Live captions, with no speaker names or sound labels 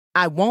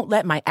I won't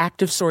let my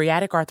active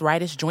psoriatic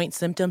arthritis joint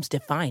symptoms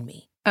define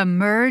me.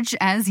 Emerge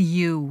as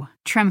you.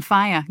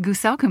 Tremfya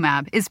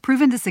guselkumab is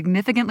proven to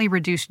significantly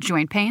reduce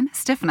joint pain,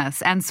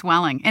 stiffness, and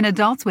swelling in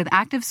adults with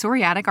active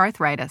psoriatic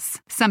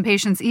arthritis. Some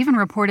patients even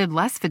reported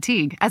less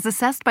fatigue as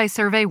assessed by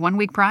survey 1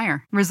 week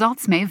prior.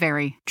 Results may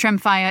vary.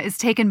 Tremfya is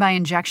taken by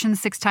injection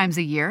 6 times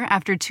a year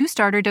after 2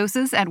 starter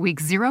doses at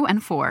weeks 0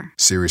 and 4.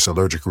 Serious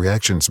allergic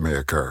reactions may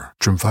occur.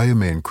 Tremfya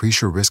may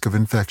increase your risk of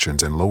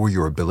infections and lower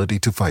your ability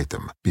to fight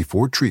them.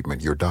 Before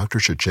treatment, your doctor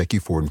should check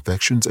you for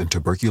infections and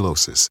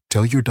tuberculosis.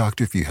 Tell your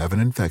doctor if you have an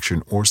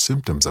infection or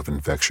symptoms of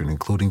infection,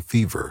 including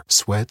fever,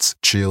 sweats,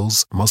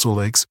 chills,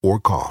 muscle aches, or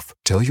cough.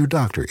 Tell your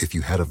doctor if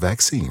you had a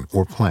vaccine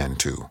or plan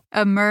to.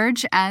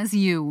 Emerge as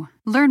you.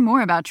 Learn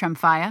more about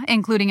Tremfya,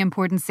 including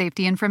important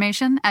safety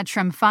information, at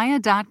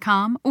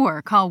tremfya.com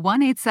or call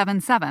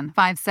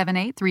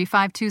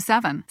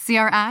 1-877-578-3527. See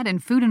our ad in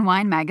Food and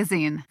Wine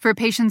magazine. For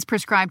patients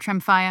prescribed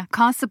Tremfya,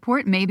 cost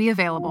support may be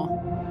available.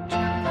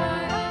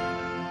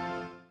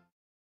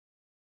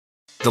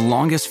 The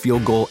longest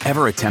field goal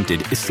ever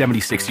attempted is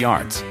 76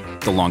 yards.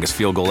 The longest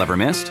field goal ever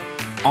missed?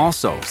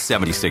 Also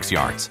 76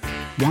 yards.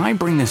 Why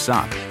bring this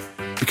up?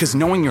 Because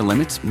knowing your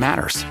limits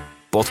matters,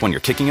 both when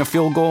you're kicking a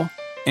field goal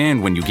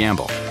and when you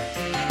gamble.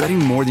 Betting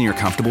more than you're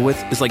comfortable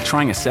with is like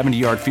trying a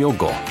 70-yard field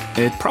goal.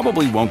 It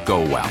probably won't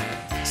go well.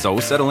 So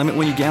set a limit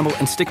when you gamble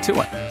and stick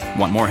to it.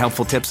 Want more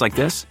helpful tips like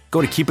this?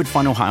 Go to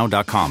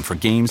keepitfunohio.com for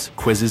games,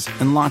 quizzes,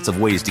 and lots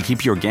of ways to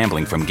keep your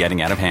gambling from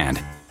getting out of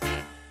hand.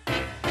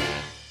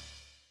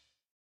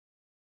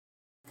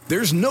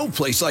 There's no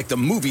place like the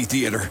movie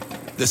theater.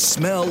 The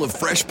smell of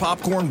fresh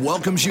popcorn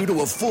welcomes you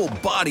to a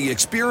full-body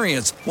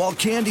experience, while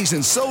candies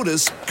and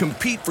sodas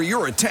compete for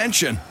your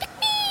attention.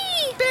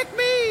 Pick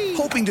me!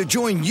 Hoping to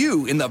join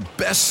you in the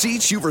best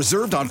seats you've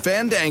reserved on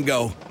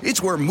Fandango.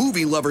 It's where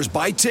movie lovers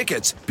buy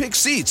tickets, pick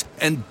seats,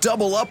 and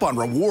double up on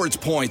rewards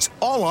points,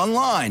 all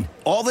online.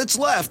 All that's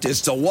left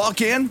is to walk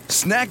in,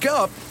 snack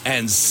up,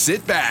 and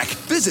sit back.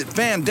 Visit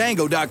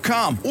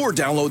Fandango.com or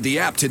download the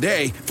app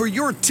today for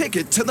your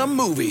ticket to the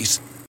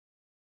movies.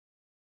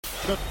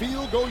 The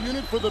field goal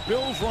unit for the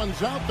Bills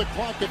runs out. The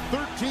clock at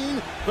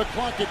 13, the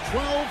clock at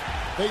 12.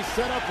 They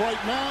set up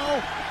right now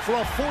for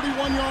a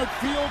 41-yard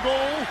field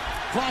goal.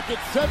 Clock at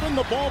 7,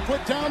 the ball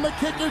put down, the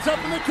kick is up,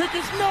 and the kick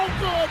is no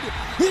good.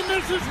 He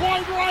misses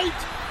wide right.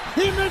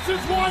 He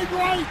misses wide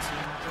right.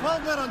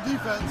 12 men on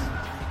defense.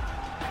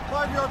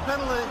 5-yard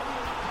penalty.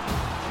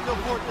 Go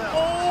fourth down.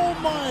 Oh,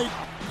 my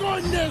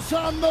goodness,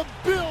 on the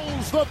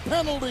Bills, the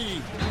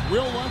penalty.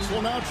 Will Lutz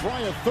will now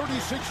try a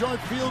 36-yard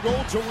field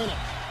goal to win it.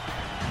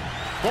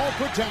 Ball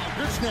put down,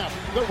 good snap,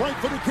 the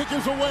right-footed kick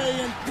is away,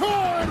 and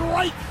gone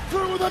right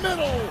through the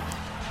middle.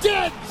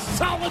 Dead,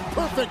 solid,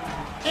 perfect,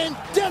 and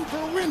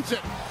Denver wins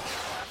it.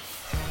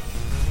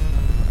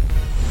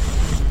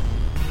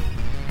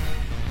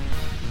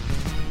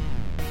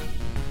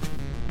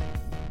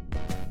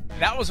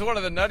 That was one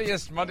of the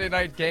nuttiest Monday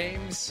night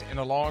games in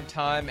a long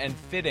time, and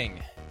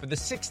fitting. For the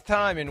 6th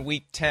time in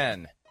Week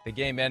 10, the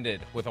game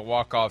ended with a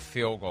walk-off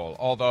field goal,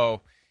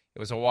 although it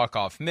was a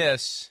walk-off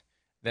miss,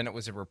 then it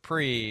was a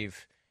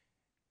reprieve.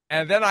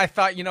 And then I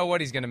thought, you know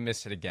what, he's going to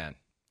miss it again.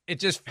 It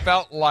just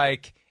felt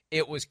like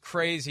it was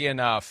crazy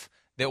enough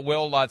that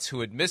Will Lutz,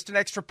 who had missed an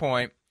extra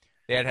point,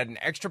 they had an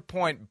extra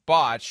point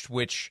botched,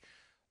 which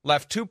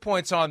left 2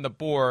 points on the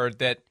board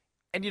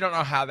and you don't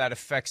know how that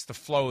affects the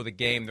flow of the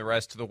game the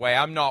rest of the way.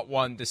 I'm not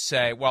one to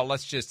say, well,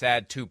 let's just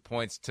add 2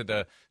 points to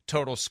the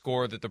total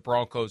score that the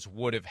Broncos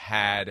would have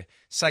had.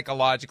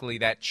 Psychologically,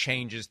 that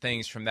changes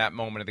things from that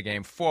moment of the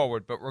game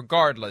forward. But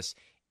regardless,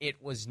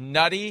 it was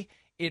nutty.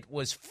 It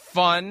was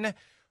fun.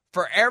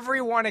 For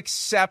everyone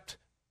except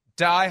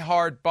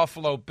diehard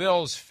Buffalo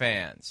Bills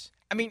fans.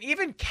 I mean,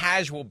 even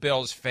casual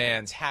Bills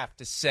fans have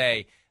to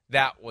say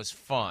that was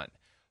fun.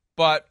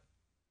 But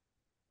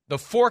the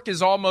fork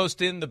is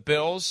almost in the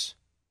Bills.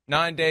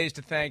 9 days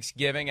to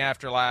Thanksgiving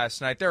after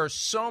last night. There are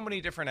so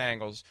many different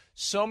angles,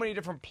 so many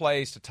different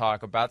plays to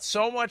talk about,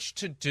 so much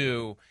to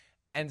do,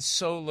 and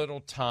so little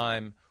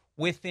time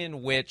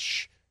within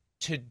which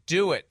to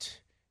do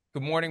it.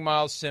 Good morning,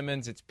 Miles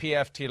Simmons. It's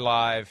PFT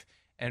Live.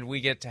 And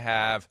we get to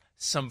have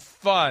some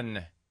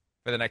fun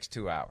for the next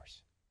 2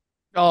 hours.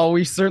 Oh,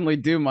 we certainly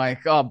do,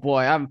 Mike. Oh,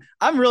 boy. I'm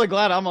really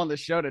glad I'm on the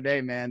show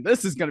today, man.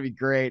 This is going to be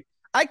great.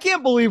 I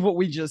can't believe what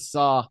we just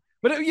saw.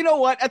 But you know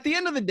what? At the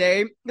end of the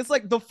day, it's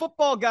like the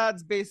football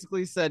gods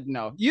basically said,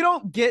 no, you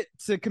don't get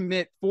to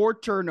commit 4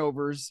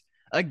 turnovers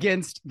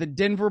against the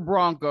Denver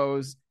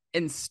Broncos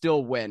and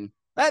still win.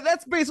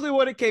 That's basically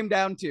what it came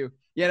down to.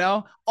 You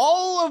know,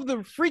 all of the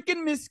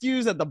freaking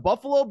miscues that the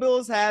Buffalo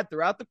Bills had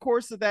throughout the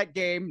course of that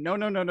game. No.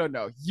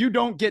 You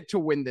don't get to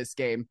win this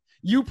game.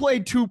 You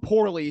played too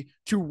poorly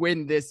to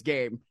win this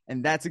game.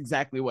 And that's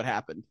exactly what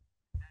happened.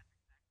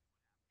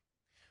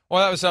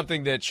 Well, that was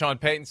something that Sean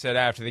Payton said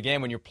after the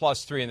game. When you're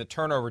 +3 in the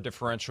turnover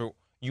differential,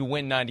 you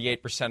win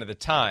 98% of the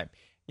time.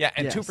 Yeah,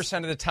 and yes.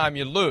 2% of the time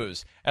you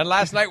lose. And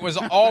last night was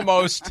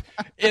almost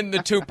in the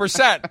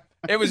 2%.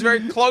 It was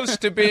very close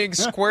to being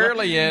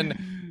squarely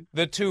in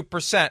the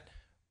 2%.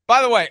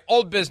 By the way,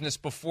 old business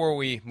before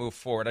we move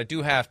forward. I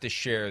do have to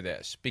share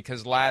this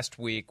because last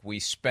week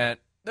we spent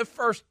the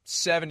first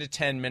 7 to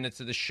 10 minutes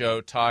of the show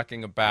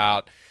talking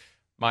about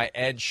my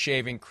Edge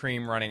shaving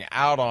cream running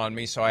out on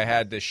me, so I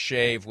had to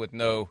shave with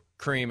no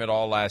cream at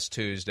all last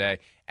Tuesday.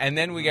 And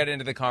then we got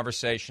into the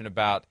conversation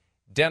about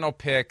dental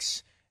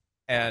picks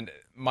and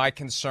my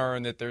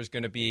concern that there's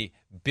going to be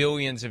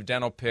billions of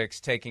dental picks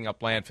taking up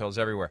landfills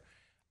everywhere.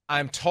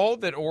 I'm told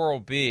that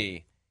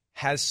Oral-B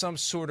has some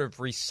sort of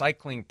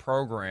recycling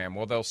program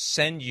where they'll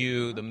send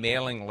you the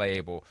mailing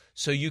label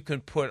so you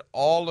can put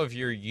all of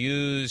your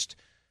used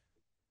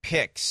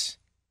picks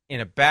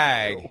in a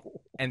bag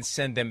and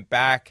send them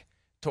back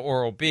to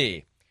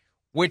Oral-B,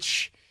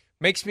 which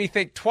makes me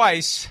think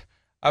twice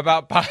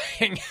about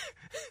buying.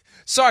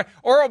 Sorry,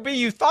 Oral-B,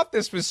 you thought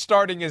this was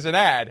starting as an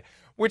ad,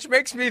 which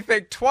makes me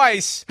think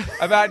twice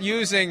about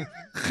using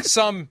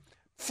some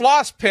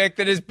floss pick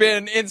that has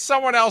been in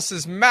someone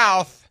else's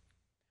mouth,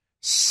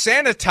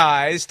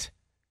 sanitized,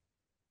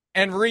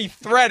 and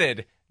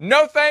rethreaded.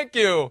 No, thank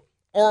you,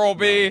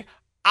 Oral-B. No.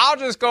 I'll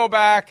just go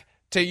back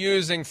to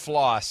using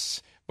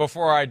floss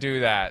before I do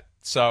that.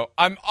 So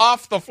I'm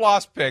off the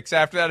floss picks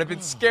after that. I've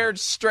been scared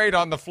straight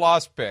on the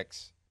floss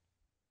picks.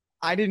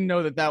 I didn't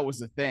know that was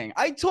a thing.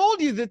 I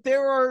told you that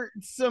there are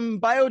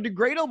some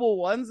biodegradable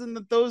ones and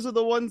that those are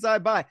the ones I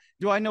buy.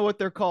 Do I know what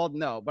they're called?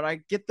 No, but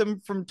I get them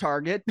from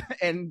Target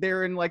and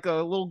they're in like a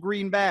little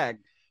green bag.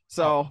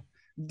 So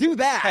do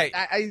that. Hey,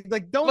 I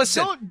like don't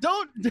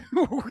do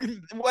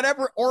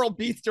whatever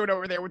Oral-B's doing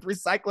over there with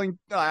recycling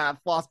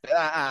floss.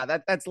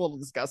 That's a little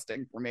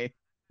disgusting for me.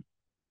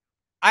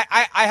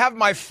 I have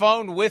my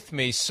phone with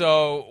me,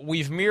 so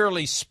we've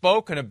merely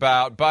spoken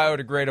about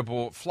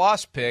biodegradable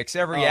floss picks.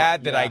 Every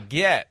ad that I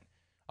get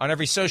on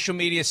every social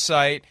media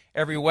site,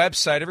 every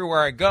website, everywhere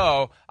I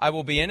go, I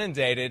will be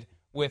inundated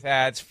with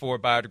ads for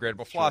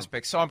biodegradable floss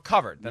picks. So I'm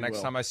covered. The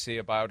next time I see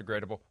a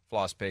biodegradable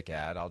floss pick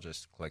ad, I'll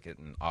just click it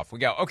and off we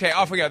go. Okay,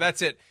 off we go.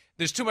 That's it.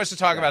 There's too much to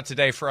talk about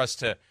today for us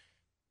to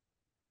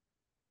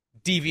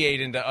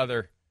deviate into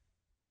other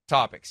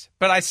topics.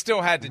 But I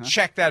still had to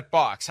check that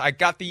box. I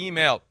got the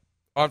email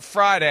on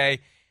Friday.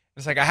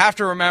 It's like I have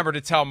to remember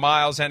to tell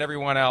Miles and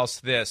everyone else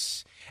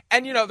this.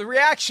 And, you know, the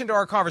reaction to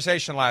our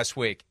conversation last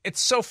week,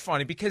 it's so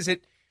funny because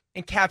it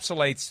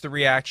encapsulates the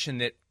reaction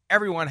that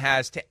everyone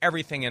has to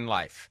everything in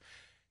life.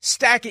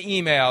 Stack of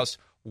emails.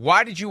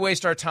 Why did you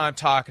waste our time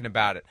talking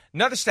about it?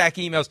 Another stack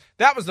of emails.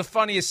 That was the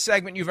funniest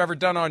segment you've ever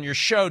done on your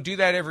show. Do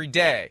that every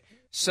day.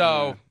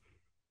 So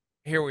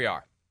here we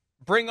are.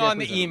 Bring on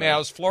the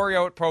emails.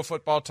 Florio at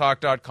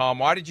ProFootballTalk.com.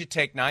 Why did you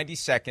take 90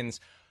 seconds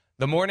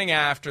the morning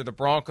after the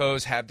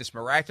Broncos have this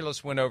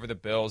miraculous win over the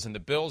Bills, and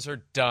the Bills are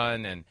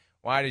done, and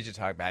why did you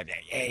talk about it?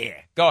 Yeah.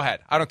 Go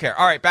ahead. I don't care.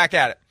 All right, back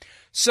at it.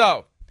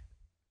 So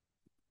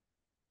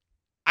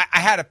I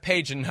had a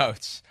page of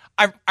notes.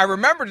 I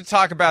remember to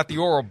talk about the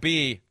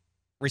Oral-B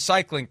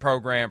recycling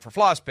program for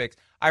floss picks.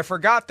 I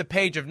forgot the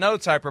page of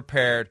notes I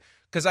prepared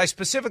because I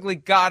specifically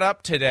got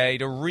up today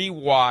to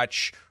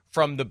rewatch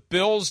from the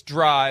Bills'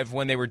 drive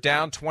when they were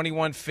down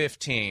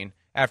 21-15.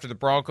 After the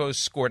Broncos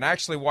scored. And I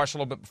actually watched a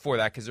little bit before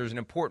that because there's an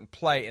important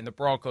play in the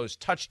Broncos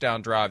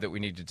touchdown drive that we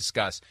need to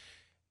discuss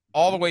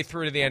all the way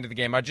through to the end of the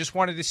game. I just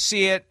wanted to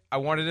see it. I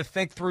wanted to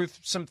think through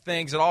some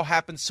things. It all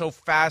happened so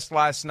fast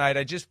last night.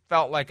 I just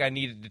felt like I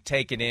needed to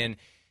take it in,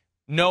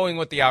 knowing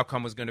what the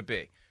outcome was going to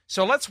be.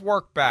 So let's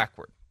work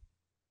backward.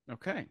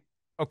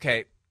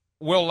 Okay.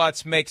 Will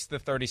Lutz makes the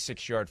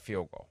 36-yard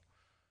field goal.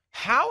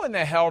 How in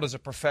the hell does a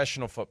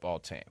professional football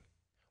team,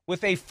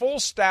 with a full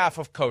staff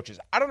of coaches,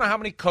 I don't know how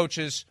many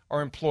coaches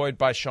are employed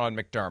by Sean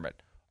McDermott.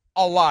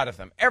 A lot of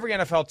them. Every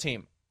NFL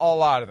team, a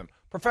lot of them.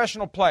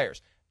 Professional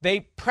players.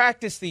 They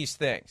practice these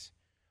things.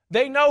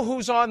 They know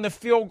who's on the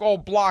field goal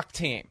block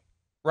team,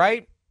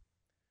 right?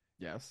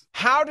 Yes.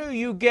 How do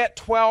you get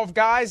 12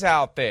 guys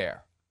out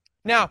there?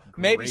 Now,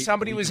 maybe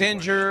somebody was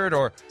injured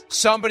or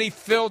somebody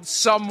filled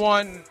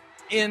someone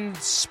in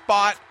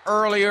spot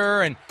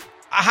earlier. And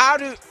how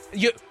do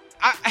you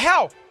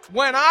hell,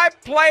 when I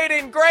played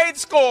in grade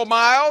school,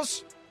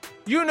 Miles,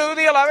 you knew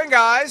the 11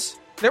 guys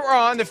that were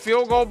on the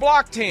field goal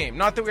block team.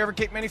 Not that we ever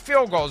kicked many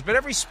field goals, but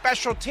every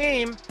special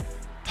team,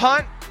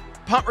 punt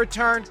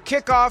return,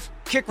 kickoff,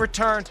 kick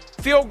return,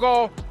 field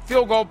goal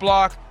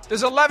block.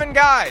 There's 11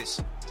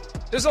 guys.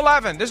 There's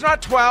 11. There's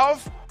not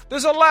 12.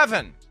 There's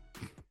 11.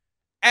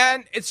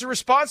 And it's the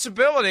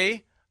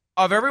responsibility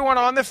of everyone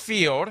on the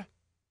field.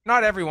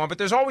 Not everyone, but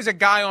there's always a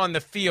guy on the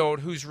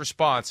field who's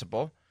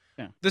responsible.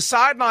 Yeah. The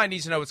sideline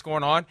needs to know what's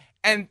going on.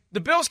 And the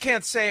Bills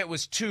can't say it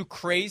was too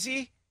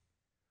crazy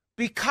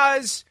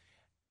because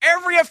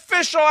every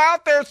official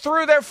out there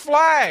threw their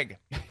flag.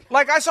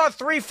 Like, I saw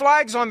 3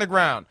 flags on the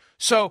ground.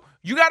 So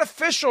you got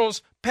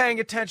officials paying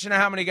attention to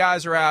how many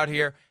guys are out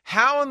here.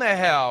 How in the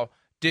hell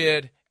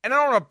did, and I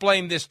don't want to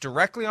blame this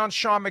directly on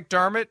Sean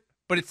McDermott,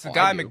 but it's the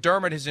guy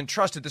McDermott has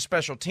entrusted the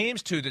special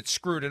teams to that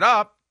screwed it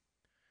up.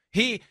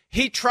 He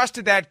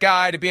trusted that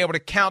guy to be able to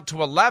count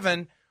to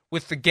 11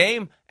 with the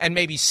game and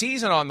maybe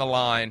season on the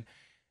line.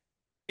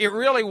 it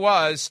really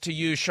was, to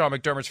use Sean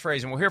McDermott's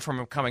phrase, and we'll hear from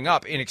him coming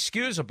up,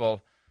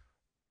 inexcusable.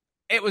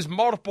 It was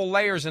multiple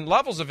layers and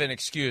levels of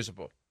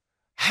inexcusable.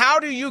 How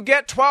do you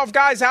get 12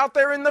 guys out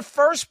there in the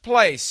first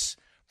place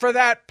for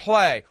that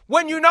play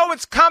when you know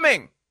it's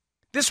coming?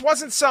 This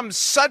wasn't some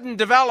sudden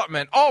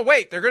development. Oh,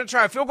 wait, they're going to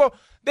try a field goal.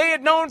 They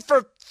had known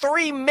for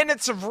 3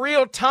 minutes of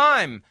real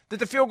time that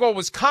the field goal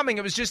was coming.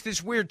 It was just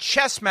this weird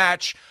chess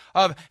match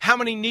of how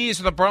many knees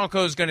are the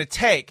Broncos going to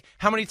take?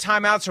 How many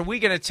timeouts are we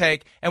going to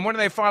take? And when are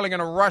they finally going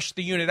to rush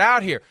the unit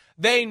out here?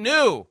 They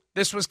knew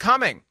this was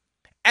coming.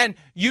 And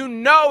you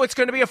know it's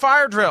going to be a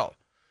fire drill.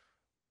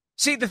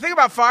 See, the thing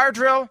about fire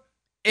drill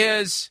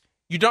is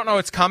you don't know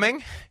it's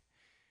coming.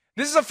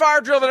 This is a fire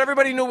drill that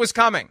everybody knew was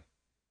coming.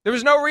 There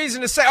was no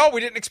reason to say, oh,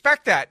 we didn't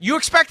expect that. You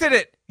expected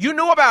it. You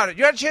knew about it.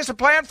 You had a chance to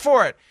plan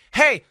for it.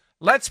 Hey,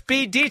 let's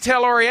be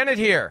detail-oriented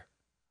here.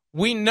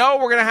 We know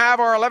we're going to have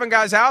our 11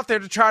 guys out there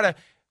to try to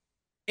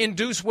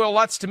induce Will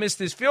Lutz to miss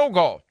this field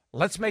goal.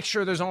 Let's make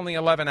sure there's only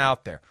 11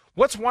 out there.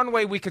 What's one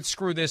way we could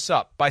screw this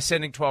up? By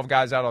sending 12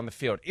 guys out on the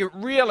field. It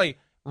really,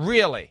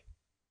 really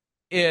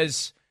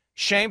is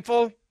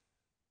shameful.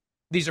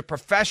 These are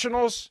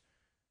professionals.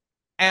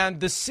 And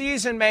the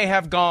season may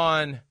have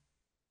gone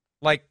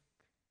like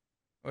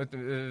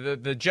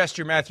the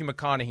gesture Matthew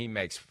McConaughey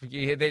makes.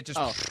 They just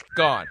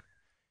gone.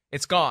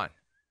 It's gone.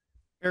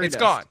 It's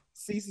gone.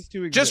 Ceases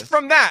to exist. Just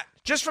from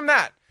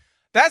that.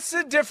 That's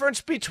the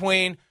difference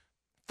between,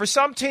 for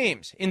some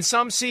teams, in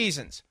some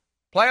seasons,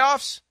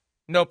 playoffs,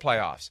 no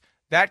playoffs.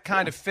 That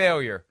kind of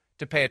failure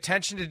to pay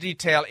attention to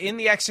detail in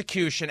the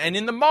execution and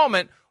in the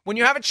moment when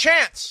you have a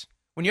chance.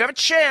 When you have a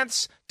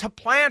chance to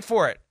plan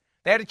for it.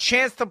 They had a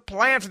chance to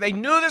plan for it. They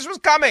knew this was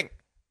coming.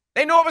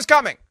 They knew it was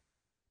coming.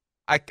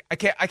 I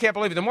can't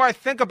believe it. The more I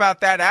think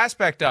about that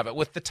aspect of it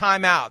with the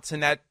timeouts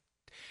and that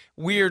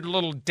weird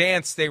little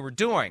dance they were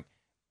doing,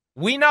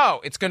 we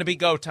know it's going to be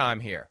go time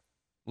here.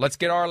 Let's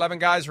get our 11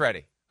 guys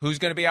ready. Who's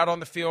going to be out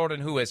on the field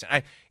and who isn't?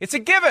 It's a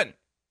given.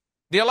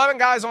 The 11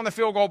 guys on the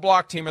field goal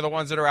block team are the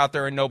ones that are out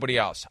there and nobody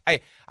else.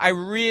 I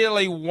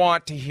really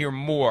want to hear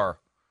more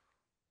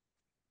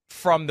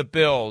from the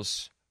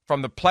Bills,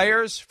 from the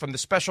players, from the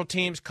special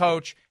teams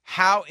coach,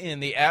 how in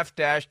the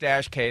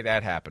F-K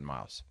that happened,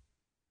 Miles.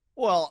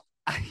 Well,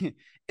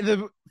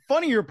 the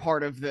funnier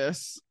part of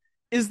this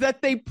is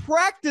that they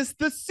practiced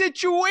the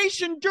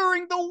situation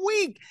during the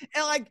week.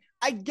 And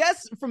I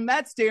guess from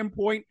that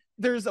standpoint,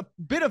 there's a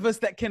bit of us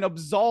that can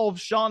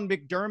absolve Sean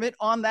McDermott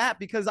on that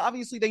because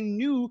obviously they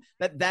knew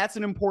that that's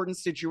an important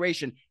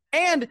situation.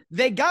 And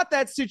they got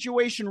that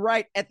situation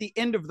right at the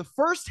end of the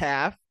first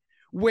half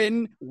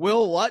when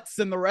Will Lutz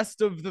and the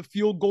rest of the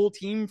field goal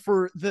team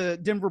for the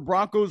Denver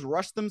Broncos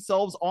rushed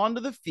themselves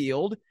onto the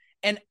field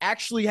and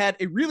actually had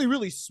a really,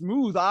 really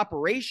smooth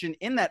operation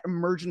in that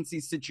emergency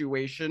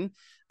situation.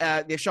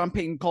 Sean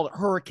Payton called it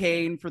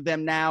hurricane for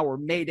them now, or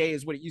Mayday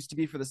is what it used to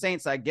be for the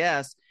Saints, I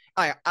guess.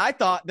 I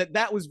thought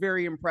that was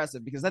very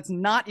impressive because that's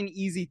not an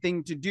easy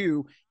thing to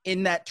do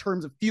in that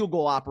terms of field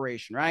goal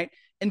operation, right?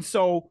 And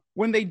so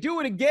when they do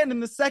it again in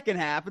the second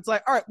half, it's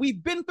like, all right,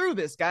 we've been through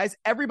this, guys.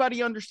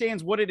 Everybody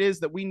understands what it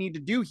is that we need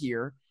to do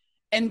here.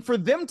 And for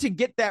them to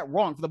get that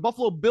wrong, for the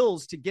Buffalo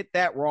Bills to get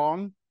that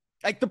wrong,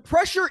 like the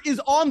pressure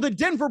is on the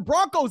Denver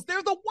Broncos.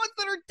 They're the ones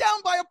that are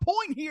down by a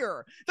point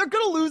here. They're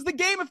going to lose the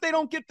game if they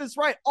don't get this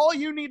right. All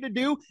you need to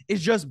do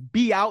is just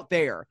be out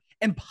there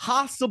and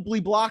possibly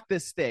block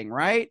this thing,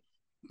 right?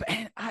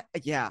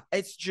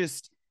 It's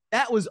just,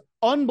 that was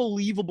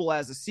unbelievable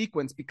as a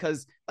sequence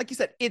because, like you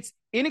said, it's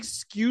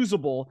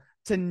inexcusable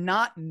to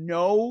not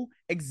know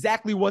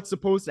exactly what's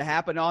supposed to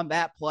happen on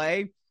that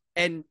play.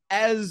 And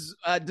as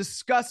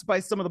discussed by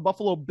some of the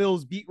Buffalo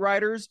Bills beat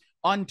writers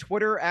on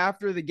Twitter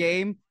after the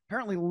game,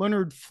 apparently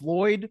Leonard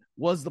Floyd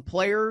was the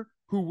player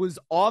who was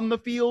on the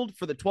field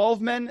for the 12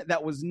 men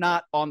that was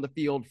not on the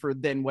field for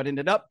then what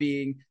ended up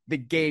being the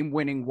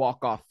game-winning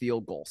walk-off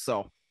field goal.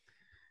 So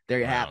there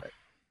you have it.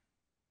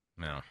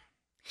 No.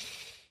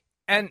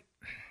 And,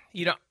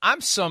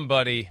 I'm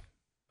somebody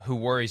who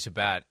worries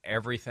about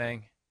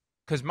everything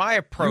because my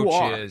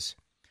approach is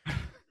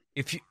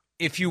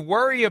if you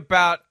worry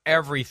about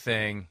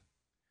everything,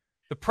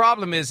 the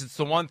problem is it's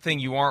the one thing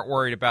you aren't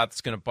worried about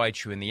that's going to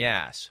bite you in the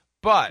ass.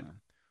 But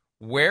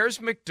where's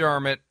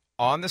McDermott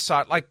on the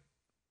side? Like,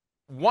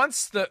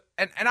 once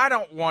and I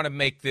don't want to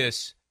make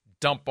this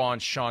dump on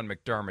Sean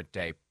McDermott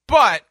day,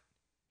 but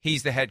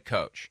he's the head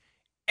coach.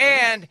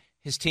 And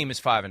his team is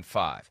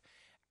 5-5.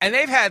 And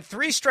they've had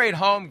 3 straight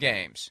home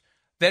games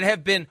that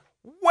have been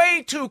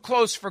way too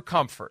close for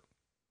comfort.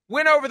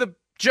 Win over the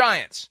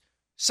Giants,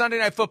 Sunday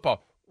Night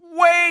Football,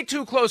 way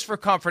too close for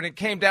comfort. It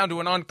came down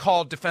to an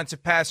uncalled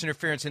defensive pass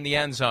interference in the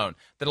end zone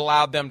that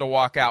allowed them to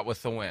walk out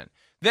with the win.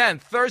 Then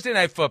Thursday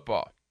Night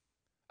Football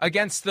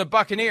against the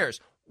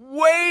Buccaneers,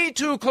 way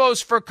too close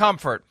for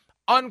comfort.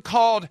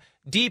 Uncalled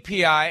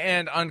DPI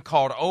and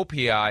uncalled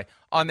OPI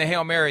on the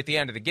Hail Mary at the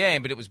end of the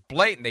game, but it was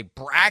blatant. They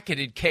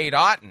bracketed Cade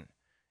Otton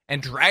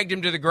and dragged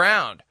him to the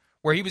ground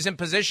where he was in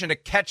position to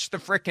catch the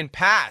frickin'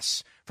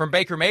 pass from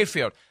Baker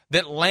Mayfield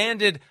that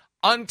landed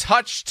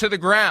untouched to the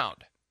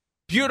ground.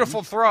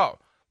 Beautiful throw.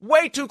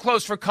 Way too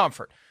close for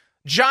comfort.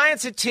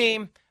 Giants, a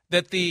team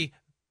that the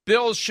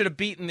Bills should have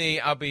beaten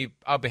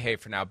I'll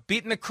behave for now,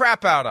 beaten the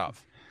crap out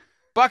of.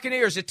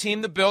 Buccaneers, a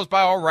team the Bills,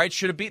 by all rights,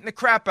 should have beaten the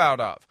crap out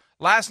of.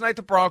 Last night,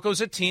 the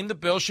Broncos, a team the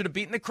Bills should have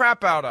beaten the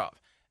crap out of.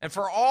 And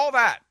for all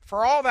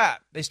that,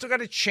 they still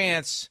got a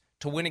chance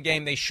to win a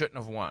game they shouldn't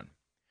have won.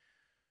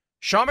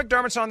 Sean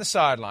McDermott's on the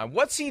sideline.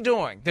 What's he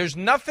doing? There's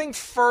nothing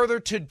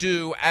further to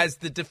do as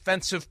the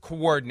defensive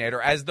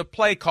coordinator, as the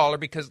play caller,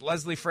 because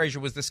Leslie Frazier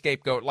was the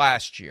scapegoat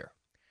last year.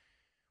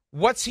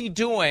 What's he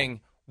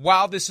doing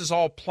while this is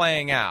all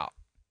playing out?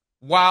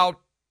 While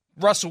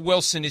Russell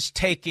Wilson is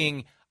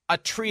taking a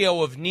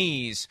trio of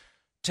knees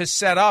to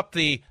set up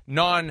the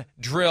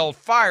non-drill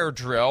fire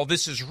drill.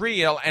 This is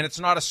real, and it's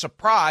not a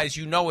surprise.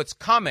 You know it's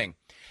coming.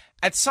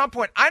 At some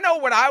point, I know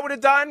what I would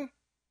have done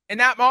in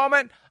that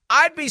moment.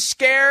 I'd be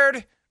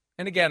scared,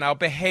 and again, I'll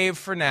behave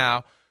for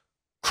now,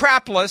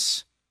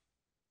 crapless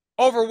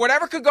over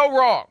whatever could go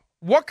wrong.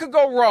 What could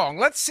go wrong?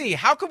 Let's see.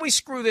 How can we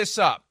screw this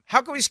up?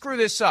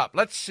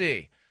 Let's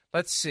see.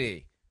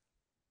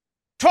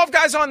 12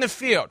 guys on the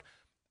field.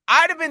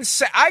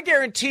 I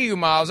guarantee you,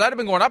 Miles, I'd have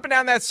been going up and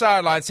down that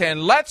sideline saying,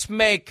 let's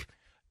make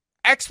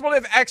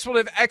expletive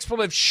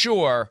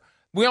sure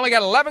we only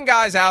got 11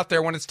 guys out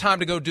there when it's time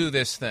to go do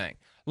this thing.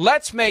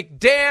 Let's make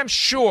damn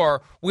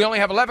sure we only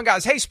have 11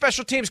 guys. Hey,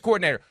 special teams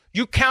coordinator,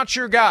 you count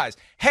your guys.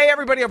 Hey,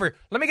 everybody over here,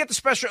 let me get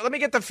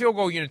the field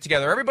goal unit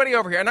together. Everybody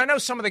over here. And I know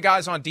some of the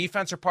guys on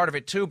defense are part of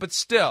it too, but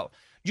still,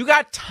 you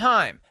got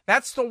time.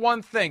 That's the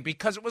one thing,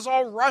 because it was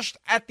all rushed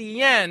at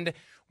the end.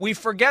 We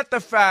forget the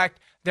fact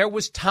there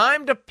was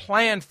time to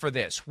plan for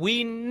this.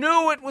 We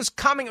knew it was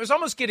coming. It was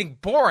almost getting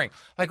boring.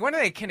 Like, when are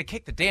they going to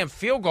kick the damn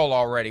field goal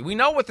already? We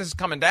know what this is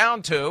coming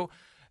down to.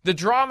 The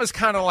drama's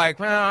kind of like,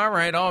 well, all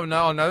right, oh,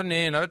 no, another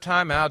knee, another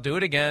timeout, do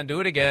it again.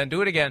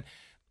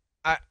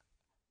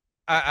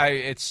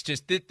 It's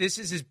just, this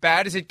is as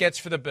bad as it gets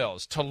for the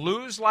Bills. To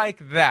lose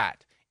like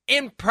that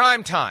in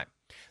prime time.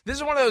 This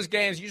is one of those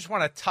games you just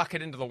want to tuck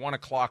it into the 1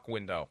 o'clock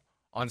window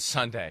on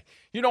Sunday.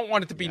 You don't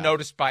want it to be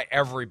noticed by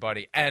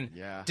everybody and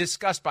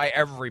discussed by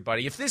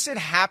everybody. If this had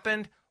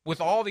happened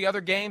with all the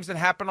other games that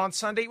happened on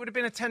Sunday, it would have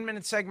been a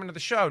 10-minute segment of the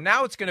show.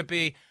 Now it's going to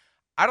be,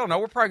 I don't know,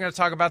 we're probably going to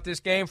talk about this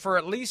game for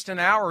at least an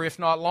hour, if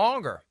not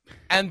longer.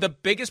 And the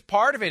biggest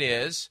part of it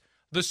is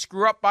the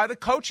screw-up by the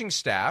coaching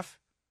staff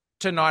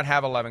to not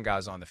have 11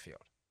 guys on the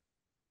field.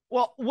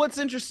 Well, what's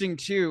interesting,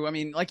 too, I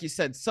mean, like you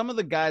said, some of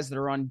the guys that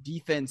are on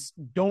defense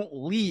don't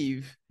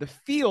leave the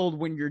field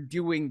when you're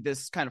doing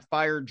this kind of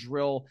fire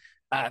drill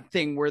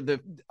thing where the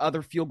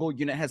other field goal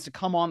unit has to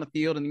come on the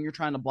field and then you're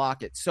trying to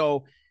block it.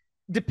 So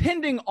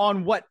depending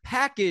on what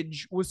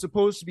package was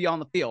supposed to be on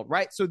the field,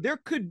 right? So there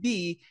could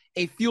be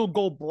a field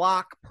goal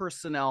block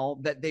personnel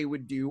that they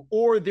would do,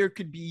 or there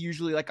could be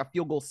usually like a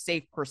field goal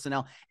safe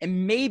personnel.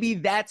 And maybe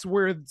that's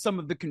where some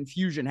of the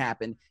confusion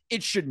happened.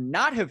 It should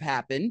not have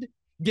happened,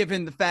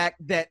 given the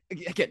fact that,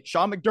 again,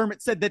 Sean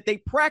McDermott said that they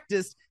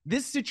practiced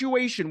this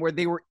situation where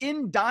they were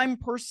in dime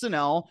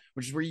personnel,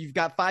 which is where you've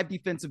got 6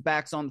 defensive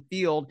backs on the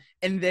field,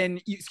 and then,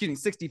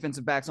 6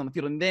 defensive backs on the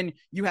field, and then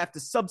you have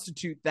to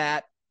substitute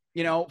that,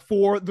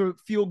 for the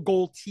field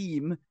goal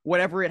team,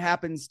 whatever it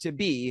happens to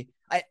be.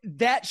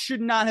 That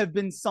should not have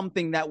been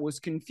something that was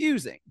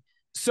confusing.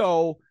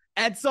 So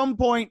at some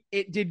point,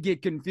 it did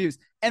get confused.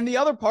 And the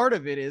other part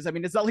of it is, I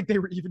mean, it's not like they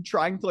were even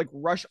trying to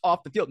rush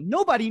off the field.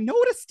 Nobody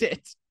noticed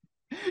it.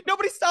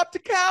 Nobody stopped to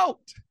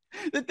count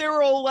that there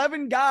were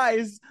 11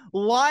 guys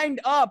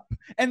lined up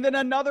and then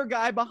another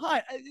guy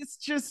behind.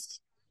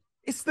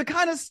 It's the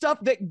kind of stuff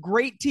that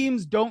great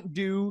teams don't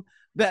do,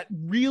 that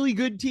really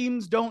good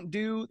teams don't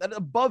do, that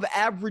above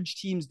average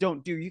teams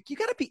don't do. You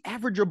got to be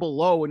average or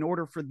below in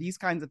order for these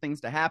kinds of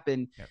things to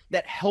happen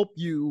that help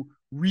you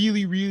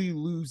really, really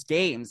lose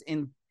games.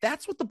 And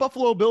that's what the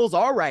Buffalo Bills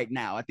are right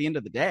now at the end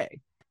of the day.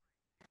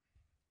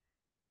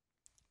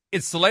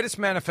 It's the latest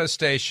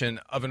manifestation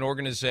of an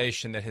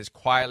organization that has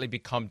quietly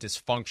become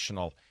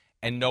dysfunctional,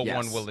 and no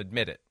one will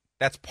admit it.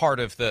 That's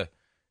part of the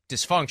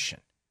dysfunction.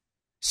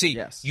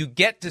 See, you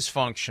get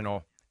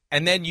dysfunctional,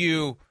 and then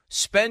you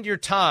spend your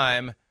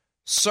time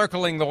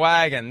circling the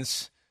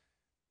wagons,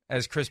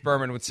 as Chris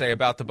Berman would say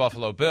about the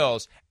Buffalo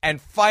Bills,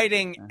 and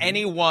fighting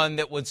anyone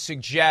that would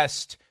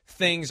suggest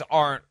things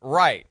aren't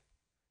right,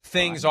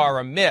 things are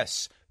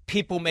amiss,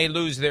 people may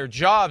lose their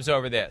jobs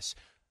over this.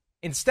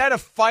 Instead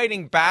of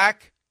fighting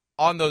back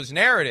on those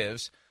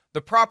narratives,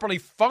 the properly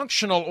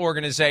functional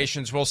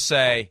organizations will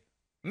say,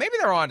 maybe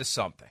they're onto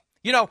something.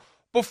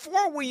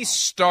 Before we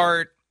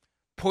start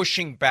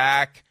pushing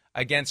back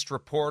against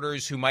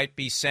reporters who might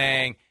be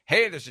saying,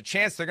 hey, there's a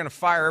chance they're going to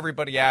fire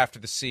everybody after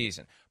the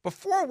season,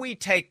 before we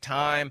take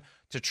time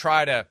to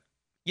try to,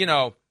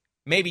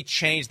 maybe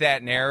change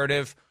that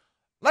narrative,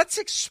 let's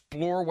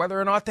explore whether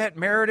or not that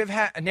narrative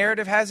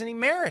has any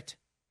merit.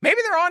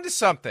 Maybe they're onto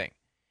something.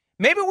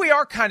 Maybe we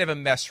are kind of a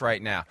mess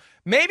right now.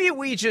 Maybe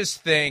we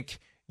just think,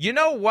 you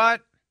know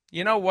what?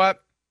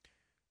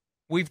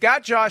 We've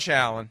got Josh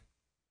Allen,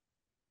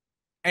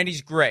 and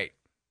he's great.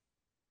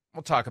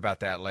 We'll talk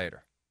about that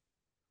later.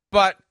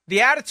 But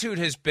the attitude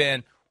has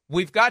been,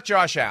 we've got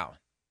Josh Allen.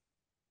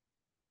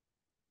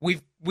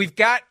 We've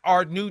got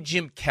our new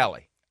Jim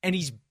Kelly, and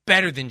he's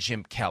better than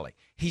Jim Kelly.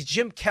 He's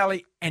Jim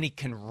Kelly, and he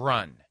can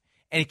run,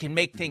 and he can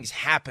make things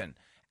happen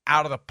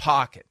out of the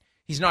pocket.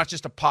 He's not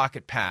just a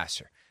pocket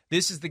passer.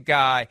 This is the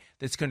guy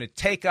that's going to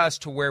take us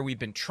to where we've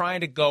been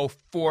trying to go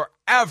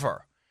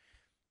forever.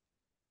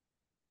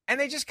 And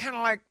they just kind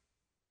of like,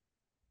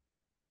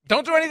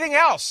 don't do anything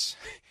else.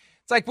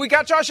 It's like, we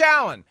got Josh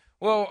Allen.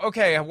 Well,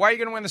 okay, why are you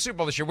going to win the Super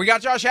Bowl this year? We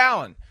got Josh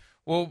Allen.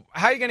 Well,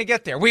 how are you going to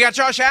get there? We got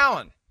Josh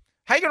Allen.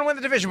 How are you going to win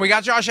the division? We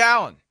got Josh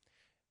Allen.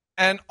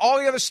 And all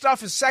the other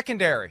stuff is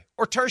secondary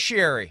or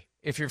tertiary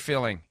if you're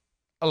feeling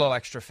a little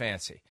extra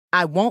fancy.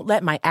 I won't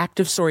let my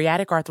active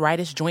psoriatic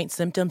arthritis joint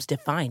symptoms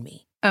define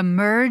me.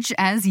 Emerge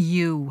as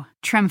you.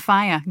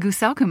 Tremfya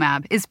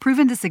guselkumab is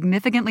proven to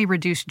significantly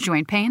reduce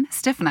joint pain,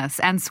 stiffness,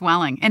 and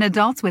swelling in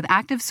adults with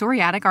active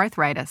psoriatic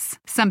arthritis.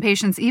 Some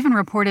patients even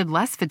reported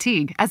less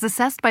fatigue as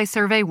assessed by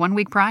survey 1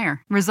 week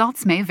prior.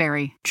 Results may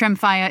vary.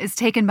 Tremfya is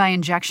taken by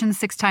injection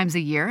 6 times a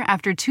year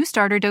after 2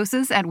 starter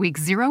doses at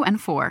weeks 0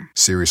 and 4.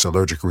 Serious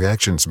allergic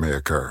reactions may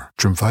occur.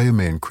 Tremfya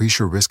may increase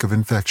your risk of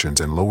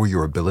infections and lower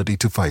your ability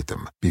to fight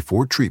them.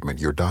 Before treatment,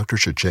 your doctor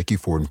should check you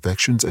for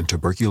infections and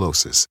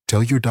tuberculosis.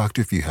 Tell your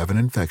doctor if you have an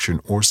infection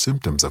or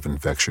symptoms of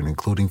infection,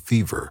 including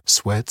fever,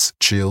 sweats,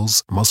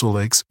 chills, muscle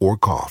aches, or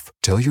cough.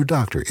 Tell your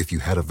doctor if you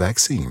had a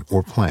vaccine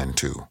or plan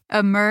to.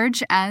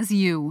 Emerge as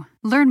you.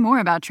 Learn more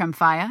about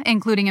Tremfya,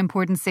 including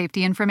important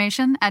safety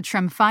information, at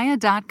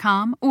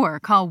tremfya.com or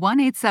call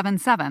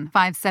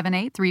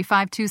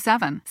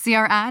 1-877-578-3527. See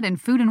our ad in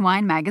Food and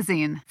Wine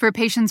magazine. For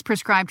patients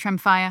prescribed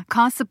Tremfya,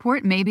 cost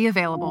support may be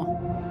available.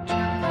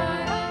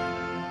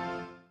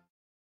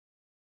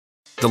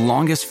 The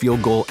longest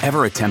field goal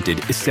ever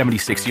attempted is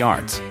 76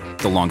 yards.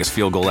 The longest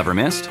field goal ever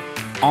missed?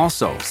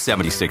 Also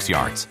 76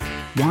 yards.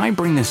 Why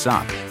bring this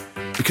up?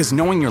 Because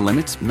knowing your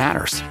limits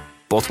matters,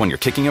 both when you're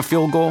kicking a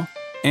field goal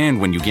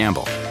and when you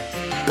gamble.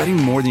 Betting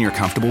more than you're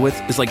comfortable with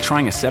is like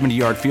trying a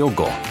 70-yard field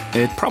goal.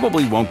 It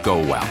probably won't go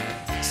well.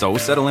 So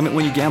set a limit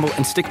when you gamble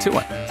and stick to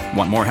it.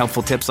 Want more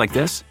helpful tips like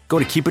this? Go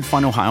to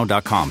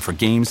keepitfunohio.com for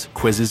games,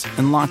 quizzes,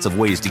 and lots of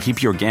ways to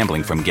keep your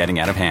gambling from getting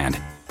out of hand.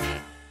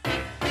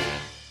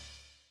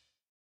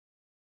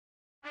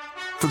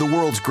 For the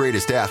world's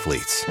greatest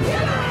athletes,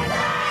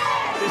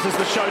 this is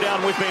the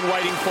showdown we've been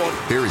waiting for.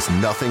 There is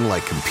nothing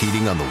like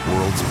competing on the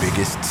world's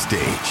biggest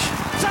stage.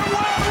 It's a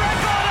world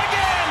record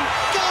again!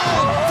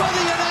 Gold for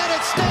the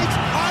United States!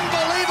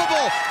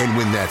 Unbelievable! And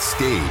when that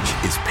stage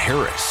is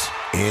Paris,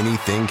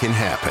 anything can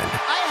happen.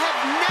 I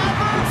have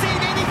never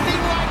seen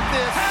anything like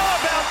this!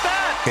 How about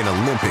that? An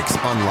Olympics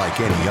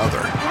unlike any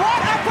other.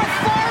 What a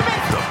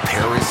performance! The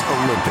Paris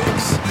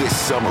Olympics, this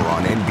summer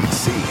on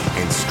NBC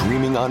and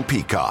streaming on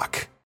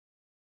Peacock.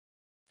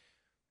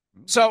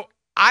 So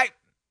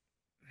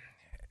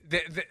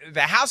the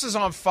house is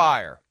on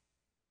fire,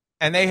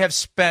 and they have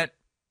spent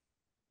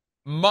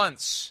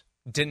months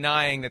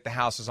denying that the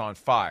house is on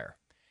fire.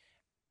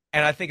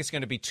 And I think it's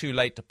going to be too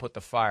late to put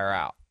the fire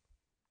out.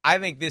 I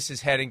think this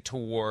is heading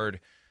toward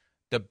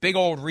the big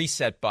old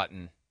reset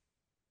button,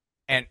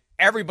 and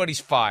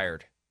everybody's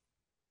fired.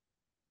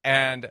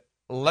 And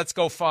let's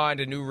go find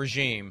a new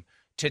regime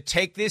to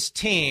take this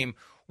team,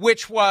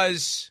 which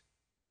was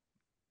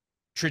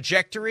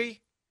trajectory,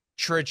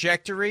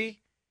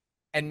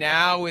 and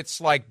now it's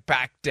like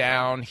back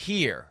down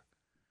here.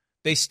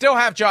 They still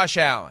have Josh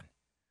Allen,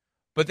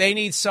 but they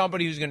need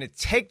somebody who's going to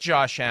take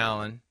Josh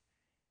Allen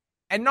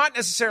and not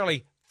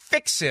necessarily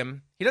fix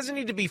him. He doesn't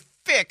need to be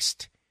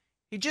fixed.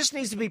 He just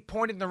needs to be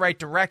pointed in the right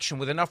direction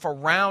with enough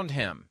around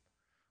him.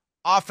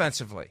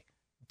 Offensively,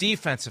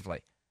 defensively,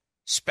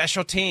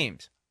 special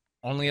teams,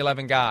 only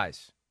 11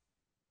 guys,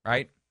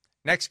 right?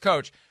 Next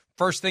coach,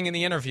 first thing in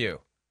the interview.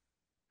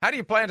 How do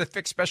you plan to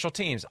fix special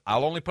teams?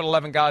 I'll only put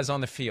 11 guys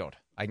on the field.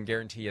 I can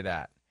guarantee you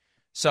that.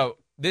 So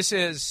this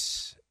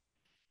is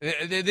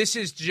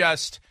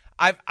just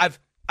I've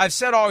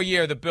said all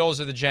year the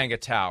Bills are the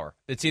Jenga tower.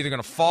 It's either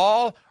going to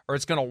fall or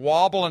it's going to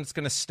wobble and it's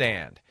going to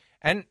stand.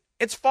 And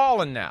it's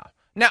fallen now.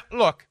 Now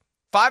look,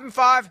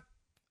 5-5,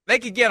 they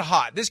could get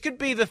hot. This could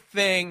be the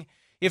thing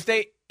if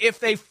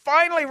they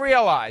finally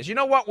realize, you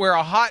know what, we're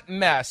a hot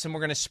mess and we're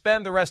going to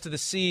spend the rest of the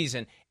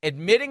season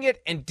admitting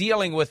it and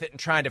dealing with it and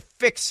trying to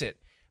fix it.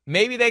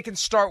 Maybe they can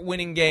start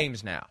winning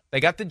games now. They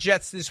got the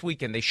Jets this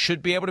weekend. They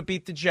should be able to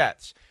beat the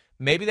Jets.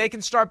 Maybe they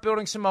can start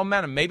building some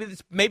momentum.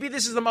 Maybe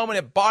this is the moment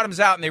it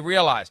bottoms out and they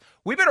realize,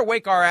 we better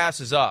wake our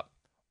asses up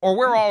or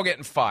we're all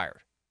getting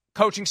fired.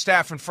 Coaching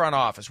staff and front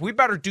office. We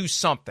better do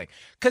something.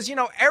 Because,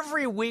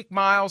 every week,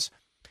 Miles,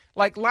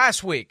 like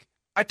last week,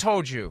 I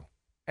told you,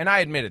 and I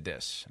admitted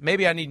this,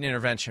 maybe I need an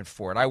intervention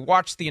for it. I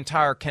watched the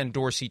entire Ken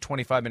Dorsey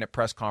 25-minute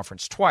press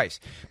conference twice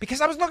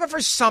because I was looking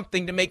for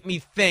something to make me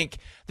think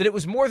that it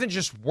was more than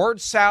just word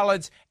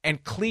salads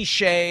and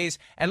cliches,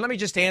 and let me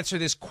just answer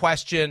this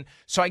question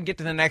so I can get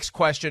to the next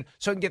question,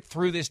 so I can get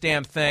through this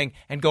damn thing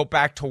and go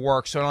back to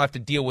work so I don't have to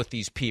deal with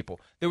these people.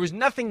 There was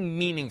nothing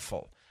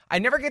meaningful. I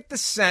never get the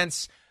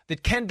sense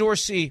that Ken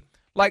Dorsey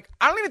Like,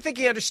 I don't even think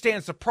he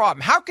understands the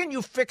problem. How can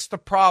you fix the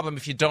problem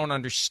if you don't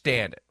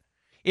understand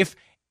it?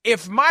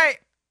 If my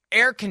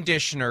air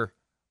conditioner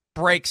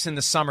breaks in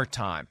the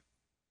summertime,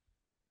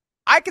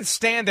 I could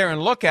stand there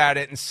and look at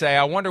it and say,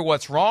 I wonder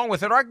what's wrong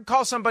with it, or I could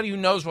call somebody who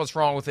knows what's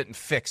wrong with it and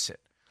fix it.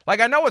 Like,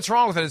 I know what's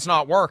wrong with it, it's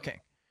not working.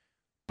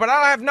 But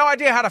I have no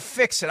idea how to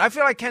fix it. I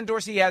feel like Ken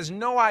Dorsey has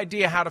no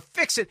idea how to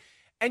fix it,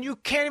 and you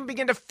can't even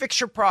begin to fix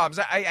your problems.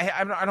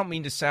 I don't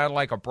mean to sound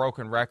like a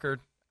broken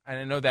record, and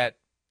I know that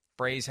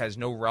phrase has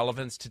no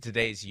relevance to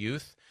today's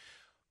youth.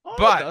 Oh,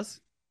 but it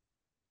does.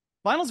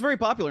 Vinyl's very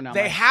popular now.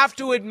 They have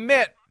to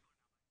admit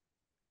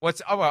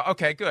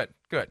okay, good.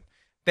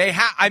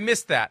 I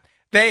missed that.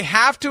 They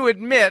have to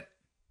admit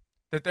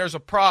that there's a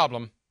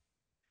problem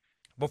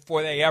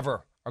before they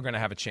ever are going to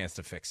have a chance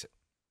to fix it.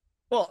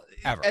 Well,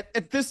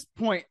 at this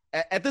point,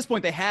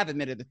 they have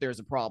admitted that there's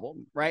a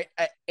problem, right?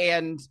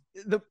 And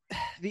the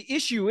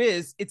issue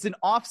is it's an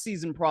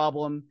off-season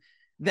problem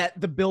that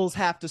the Bills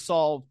have to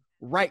solve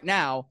right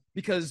now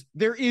because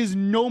there is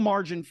no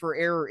margin for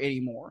error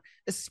anymore,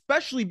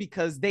 especially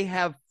because they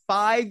have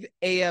 5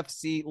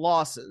 AFC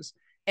losses.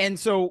 And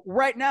so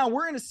right now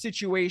we're in a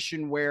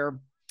situation where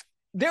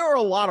there are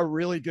a lot of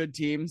really good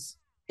teams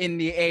in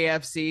the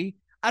AFC.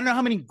 I don't know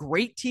how many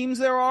great teams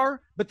there are,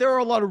 but there are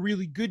a lot of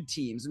really good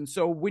teams. And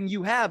so when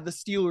you have the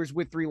Steelers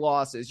with 3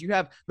 losses, you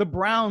have the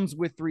Browns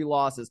with 3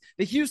 losses,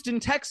 the Houston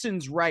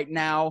Texans right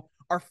now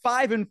are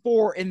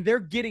 5-4, and they're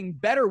getting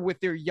better with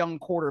their young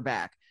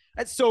quarterback.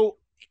 And so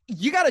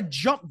you got to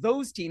jump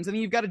those teams, and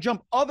then you've got to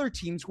jump other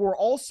teams who are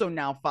also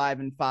now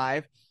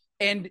 5-5.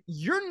 And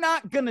you're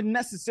not going to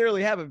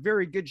necessarily have a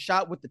very good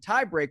shot with the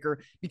tiebreaker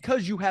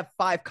because you have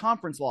 5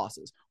 conference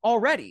losses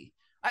already.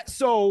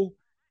 So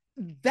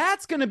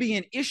that's going to be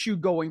an issue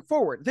going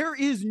forward. There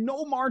is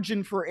no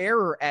margin for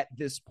error at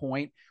this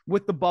point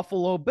with the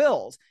Buffalo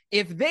Bills.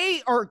 If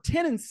they are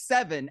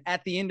 10-7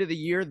 at the end of the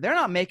year, they're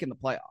not making the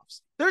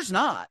playoffs. There's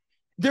not.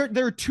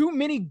 There are too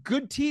many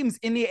good teams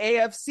in the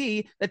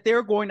AFC that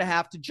they're going to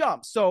have to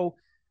jump. So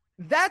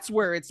that's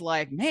where it's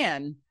like,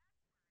 man,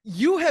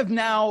 you have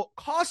now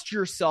cost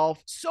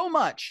yourself so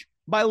much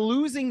by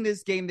losing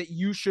this game that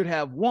you should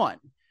have won,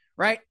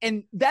 right?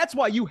 And that's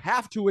why you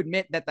have to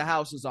admit that the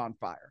house is on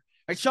fire.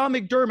 Right? Sean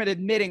McDermott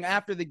admitting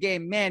after the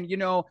game, man,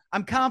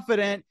 I'm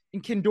confident in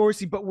Ken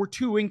Dorsey, but we're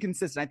too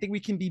inconsistent. I think we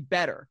can be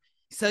better.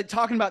 So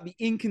talking about the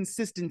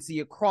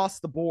inconsistency across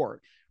the board,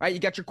 right? You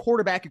got your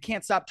quarterback who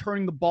can't stop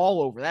turning the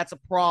ball over. That's a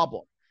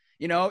problem.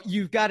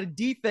 You've got a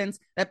defense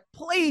that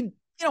played,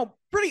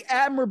 pretty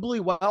admirably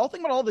well.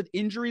 Think about all the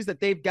injuries that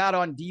they've got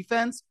on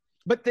defense.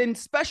 But then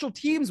special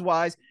teams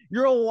wise,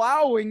 you're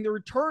allowing the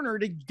returner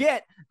to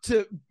get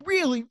to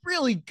really,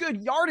 really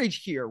good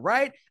yardage here,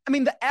 right? I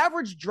mean, the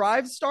average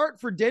drive start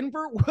for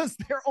Denver was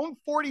their own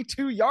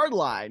 42-yard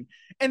line,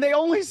 and they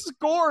only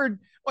scored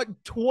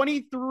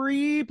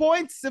 23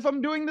 points, if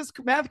I'm doing this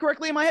math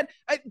correctly in my head.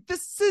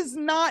 This is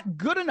not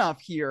good enough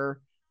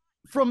here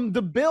from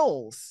the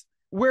Bills,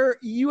 where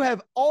you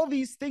have all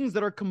these things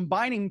that are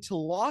combining to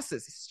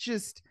losses. It's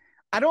just,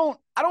 I don't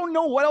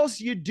know what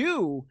else you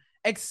do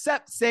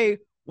except say,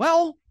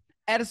 well,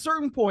 at a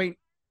certain point,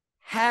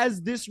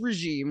 has this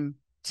regime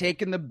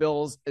taken the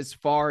Bills as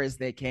far as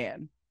they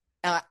can?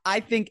 I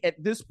think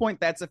at this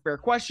point, that's a fair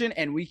question,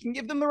 and we can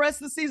give them the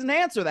rest of the season to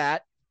answer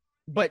that,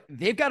 but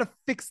they've got to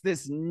fix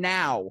this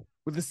now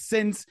with a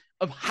sense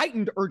of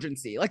heightened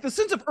urgency. Like, the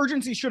sense of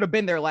urgency should have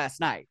been there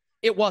last night.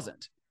 It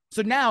wasn't.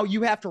 So now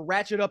you have to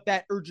ratchet up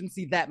that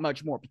urgency that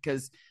much more,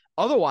 because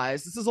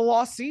otherwise this is a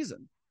lost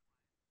season.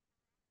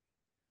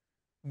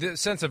 The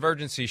sense of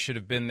urgency should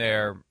have been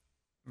there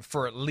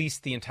for at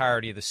least the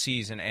entirety of the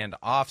season and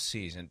off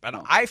season. But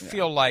I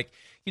feel like,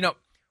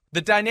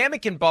 the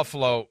dynamic in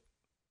Buffalo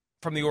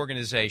from the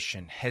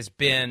organization has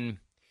been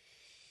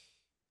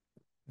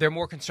they're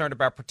more concerned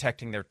about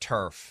protecting their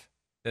turf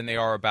than they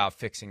are about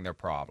fixing their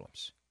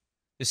problems.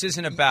 This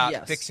isn't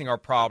about fixing our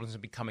problems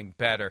and becoming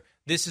better.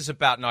 This is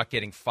about not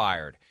getting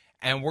fired.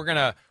 And we're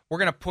gonna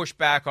push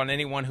back on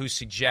anyone who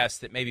suggests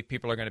that maybe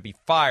people are going to be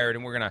fired,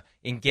 and we're going to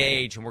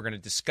engage and we're going to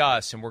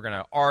discuss and we're going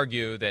to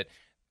argue that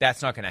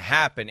that's not going to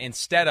happen,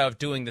 instead of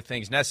doing the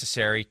things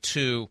necessary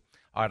to,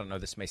 I don't know,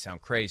 this may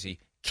sound crazy,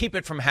 keep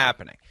it from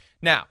happening.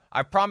 Now,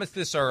 I promised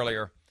this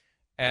earlier,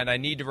 and I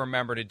need to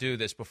remember to do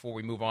this before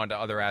we move on to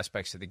other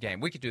aspects of the game.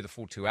 We could do the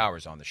full 2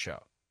 hours on the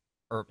show,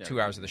 or 2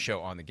 hours of the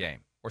show on the game,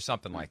 or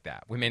something like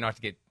that. We may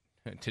not get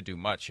to do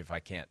much if I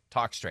can't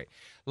talk straight.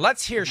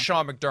 Let's hear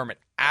Sean McDermott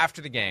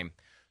after the game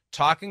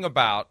talking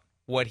about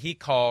what he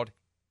called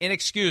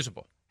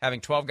inexcusable,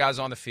 having 12 guys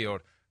on the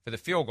field for the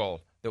field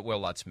goal that Will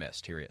Lutz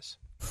missed. Here he is.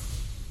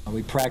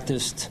 We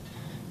practiced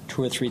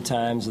 2 or 3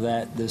 times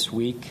that this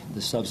week,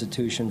 the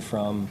substitution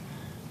from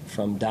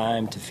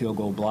dime to field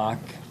goal block,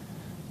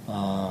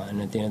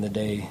 and at the end of the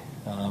day,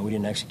 we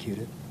didn't execute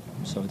it,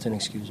 so it's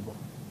inexcusable.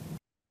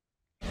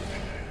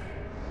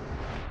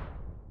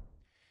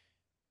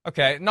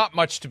 Okay, not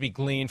much to be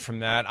gleaned from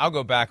that. I'll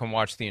go back and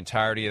watch the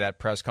entirety of that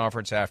press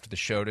conference after the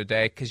show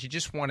today, because you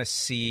just want to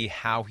see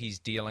how he's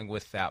dealing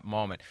with that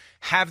moment.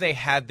 Have they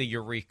had the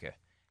eureka?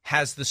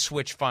 has the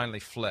switch finally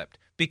flipped.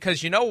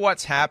 Because you know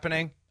what's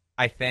happening,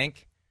 I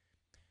think?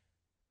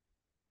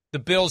 The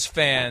Bills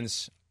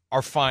fans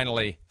are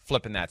finally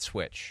flipping that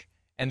switch.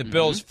 And the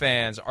Bills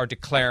fans are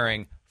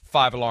declaring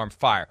 5-alarm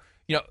fire.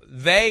 You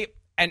know,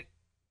 and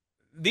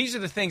these are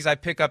the things I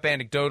pick up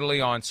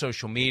anecdotally on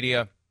social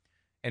media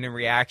and in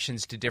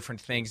reactions to different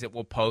things that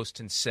we'll post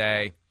and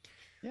say.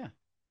 Yeah.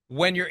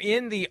 When you're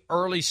in the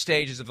early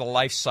stages of the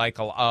life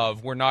cycle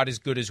of we're not as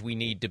good as we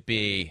need to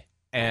be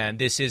and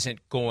this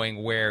isn't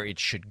going where it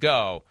should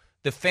go,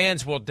 the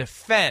fans will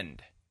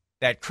defend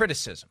that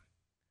criticism.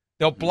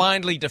 They'll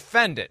blindly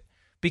defend it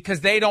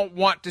because they don't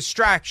want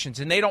distractions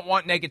and they don't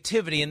want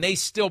negativity, and they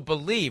still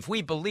believe.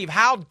 We believe.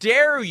 How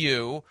dare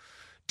you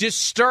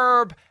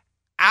disturb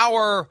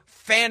our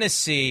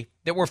fantasy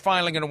that we're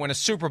finally going to win a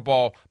Super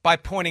Bowl by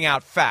pointing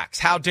out facts?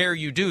 How dare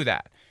you do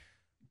that?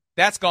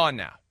 That's gone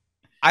now.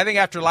 I think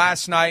after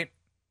last night,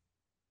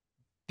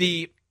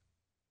 the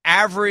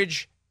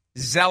average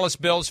zealous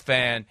Bills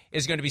fan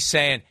is going to be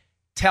saying,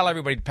 tell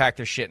everybody to pack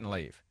their shit and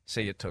leave.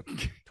 Say it took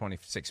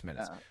 26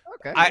 minutes.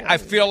 Okay. I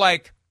feel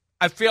like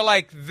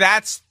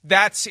that's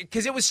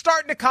because it was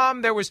starting to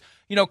come. There was,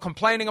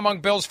 complaining among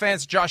Bills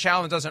fans. Josh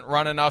Allen doesn't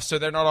run enough, so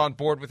they're not on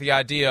board with the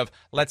idea of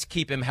let's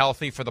keep him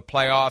healthy for the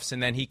playoffs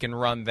and then he can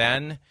run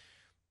then.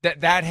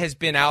 That has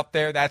been out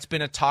there. That's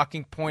been a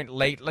talking point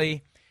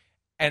lately.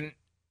 And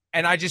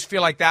I just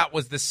feel like that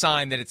was the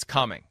sign that it's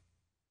coming,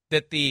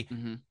 that the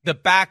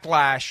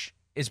backlash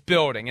is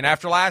building. And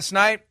after last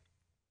night,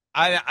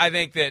 I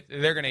think that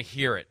they're going to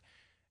hear it.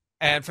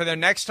 And for their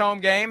next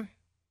home game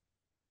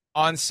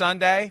on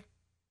Sunday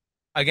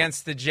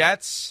against the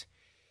Jets,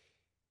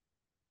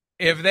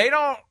 if they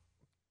don't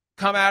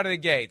come out of the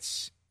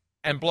gates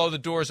and blow the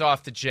doors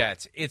off the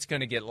Jets, it's going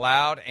to get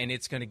loud and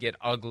it's going to get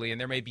ugly. And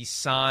there may be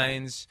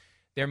signs,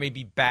 there may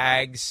be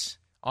bags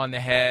on the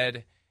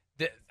head.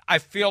 I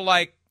feel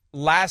like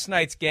last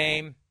night's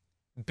game,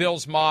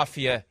 Bills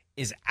Mafia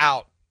is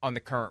out on the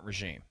current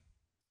regime.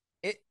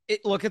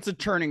 Look, it's a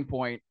turning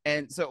point.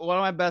 And so one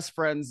of my best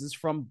friends is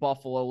from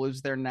Buffalo,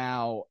 lives there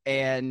now.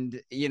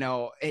 And,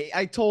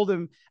 I told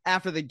him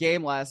after the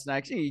game last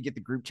night, you get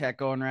the group chat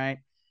going, right?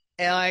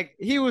 And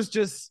it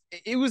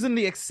was in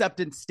the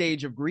acceptance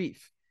stage of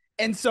grief.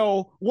 And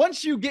so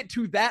once you get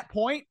to that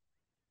point,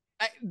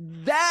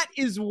 that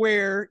is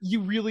where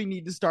you really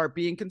need to start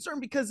being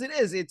concerned, because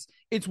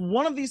it's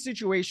one of these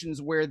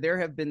situations where there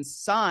have been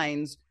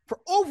signs for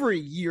over a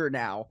year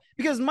now.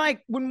 Because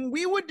Mike, when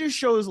we would do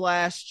shows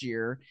last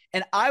year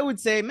and I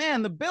would say,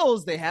 man, the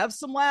Bills, they have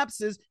some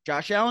lapses.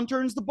 Josh Allen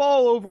turns the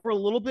ball over a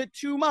little bit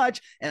too much.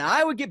 And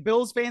I would get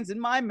Bills fans in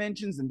my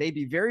mentions and they'd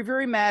be very,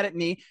 very mad at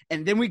me.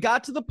 And then we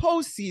got to the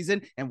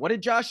postseason. And what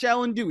did Josh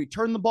Allen do? He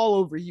turned the ball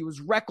over. He was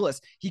reckless.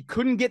 He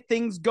couldn't get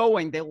things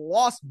going. They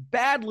lost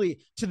badly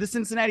to the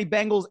Cincinnati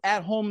Bengals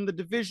at home in the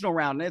divisional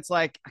round. And it's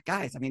like,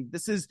 guys,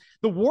 the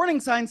warning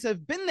signs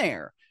have been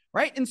there.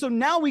 Right. And so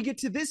now we get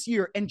to this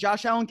year and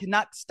Josh Allen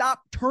cannot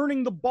stop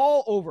turning the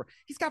ball over.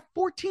 He's got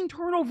 14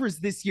 turnovers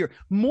this year,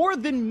 more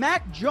than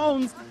Mac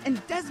Jones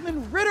and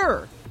Desmond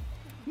Ridder.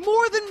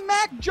 More than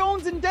Mac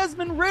Jones and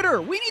Desmond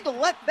Ridder. We need to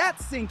let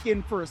that sink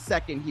in for a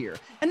second here.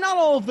 And not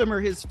all of them are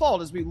his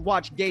fault, as we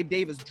watch Gabe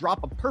Davis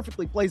drop a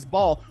perfectly placed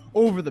ball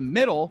over the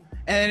middle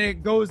and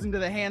it goes into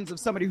the hands of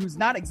somebody who's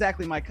not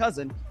exactly my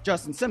cousin,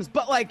 Justin Simmons.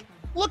 But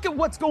look at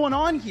what's going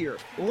on here.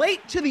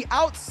 Late to the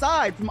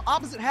outside from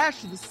opposite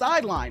hash to the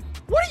sideline.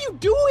 What are you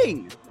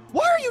doing?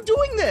 Why are you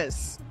doing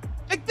this?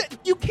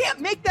 You can't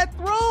make that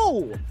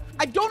throw.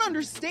 I don't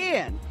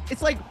understand.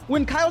 It's like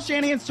when Kyle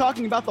Shanahan's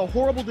talking about the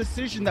horrible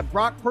decision that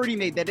Brock Purdy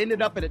made that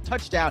ended up at a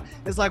touchdown.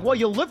 It's like, well,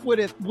 you'll live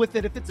with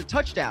it if it's a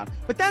touchdown.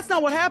 But that's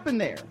not what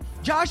happened there.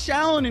 Josh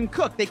Allen and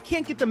Cook, they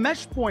can't get the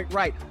mesh point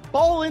right.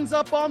 Ball ends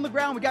up on the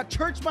ground. We got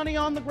church money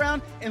on the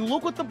ground. And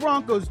look what the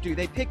Broncos do.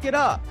 They pick it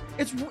up.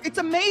 It's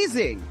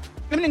amazing.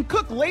 And then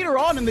Cook later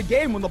on in the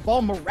game, when the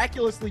ball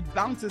miraculously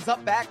bounces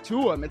up back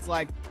to him, it's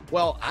like,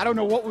 well, I don't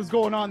know what was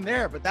going on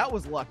there, but that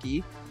was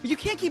lucky. But you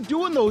can't keep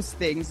doing those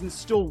things and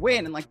still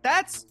win. And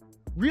that's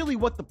really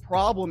what the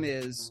problem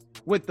is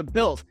with the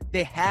Bills.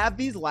 They have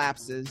these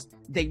lapses.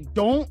 They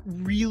don't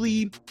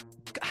really,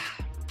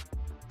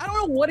 I don't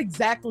know what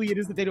exactly it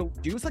is that they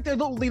don't do. It's like they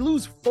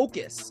lose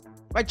focus,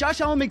 right? Josh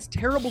Allen makes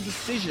terrible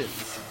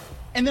decisions.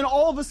 And then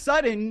all of a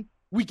sudden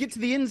we get to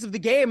the ends of the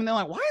game and they're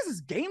like, why is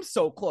this game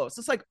so close?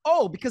 It's like,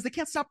 oh, because they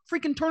can't stop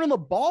freaking turning the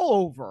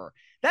ball over.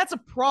 That's a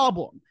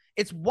problem.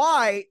 It's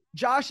why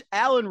Josh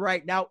Allen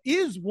right now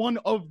is one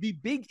of the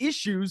big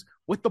issues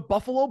with the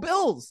Buffalo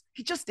Bills.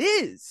 He just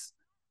is.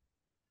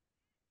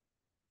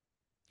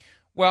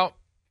 Well,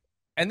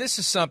 and this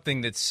is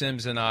something that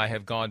Sims and I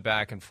have gone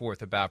back and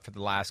forth about for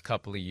the last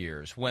couple of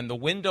years. When the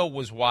window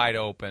was wide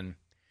open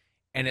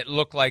and it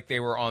looked like they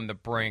were on the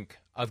brink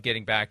of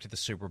getting back to the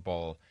Super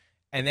Bowl,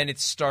 and then it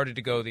started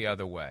to go the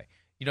other way.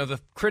 The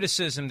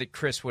criticism that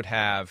Chris would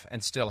have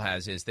and still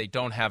has is they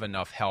don't have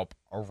enough help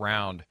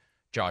around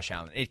Josh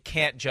Allen. It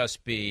can't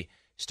just be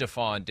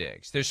Stefon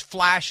Diggs. There's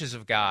flashes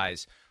of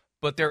guys,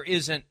 but there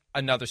isn't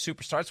another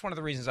superstar. It's one of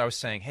the reasons I was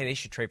saying, hey, they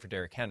should trade for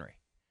Derrick Henry.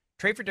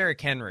 Trade for Derrick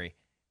Henry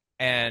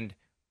and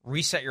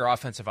reset your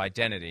offensive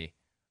identity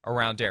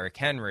around Derrick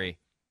Henry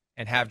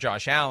and have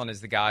Josh Allen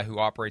as the guy who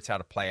operates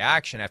out of play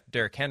action after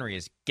Derrick Henry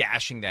is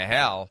gashing the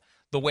hell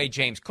the way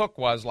James Cook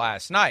was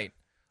last night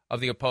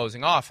of the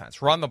opposing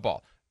offense. Run the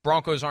ball.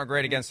 Broncos aren't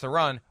great against the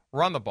run.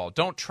 Run the ball.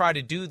 Don't try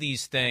to do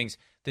these things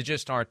that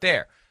just aren't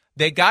there.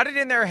 They got it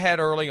in their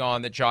head early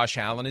on that Josh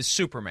Allen is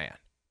Superman.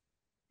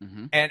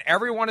 Mm-hmm. And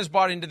everyone has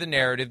bought into the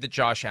narrative that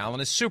Josh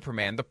Allen is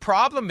Superman. The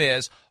problem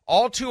is,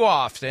 all too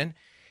often,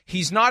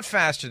 he's not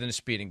faster than a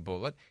speeding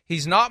bullet.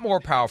 He's not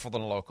more powerful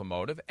than a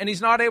locomotive. And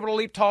he's not able to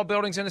leap tall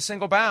buildings in a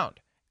single bound.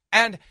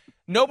 And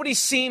nobody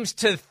seems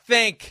to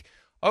think,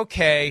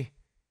 okay,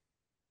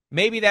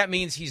 maybe that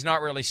means he's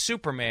not really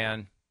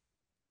Superman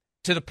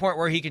to the point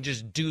where he can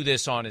just do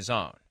this on his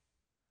own.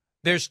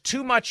 There's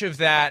too much of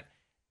that.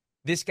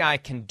 This guy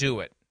can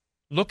do it.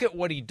 Look at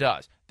what he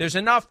does. There's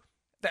enough,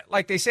 that,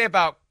 like they say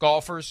about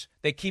golfers,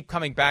 they keep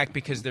coming back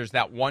because there's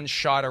that one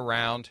shot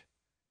around,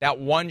 that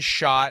one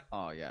shot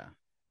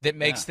that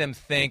makes them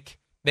think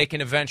they can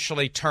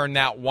eventually turn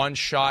that one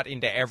shot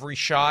into every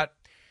shot.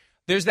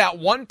 There's that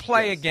one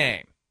play a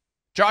game.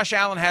 Josh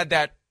Allen had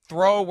that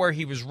throw where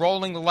he was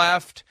rolling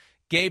left.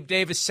 Gabe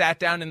Davis sat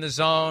down in the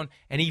zone,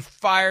 and he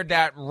fired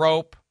that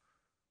rope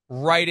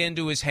right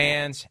into his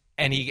hands,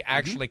 and he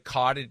actually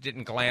caught it. It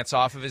didn't glance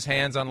off of his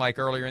hands, unlike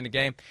earlier in the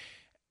game.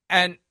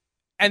 And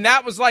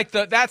that was like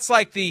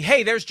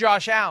hey, there's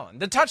Josh Allen.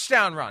 The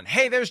touchdown run,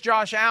 hey, there's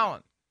Josh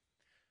Allen.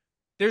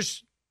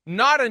 There's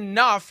not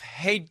enough,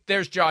 hey,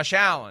 there's Josh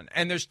Allen.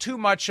 And there's too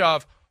much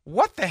of,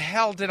 what the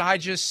hell did I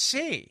just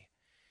see?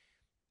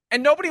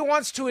 And nobody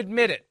wants to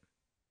admit it.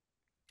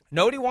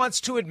 Nobody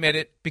wants to admit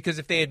it, because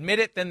if they admit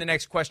it, then the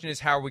next question is,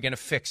 how are we going to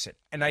fix it?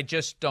 And I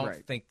just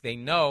don't think they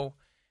know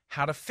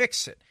how to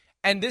fix it.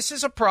 And this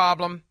is a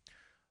problem.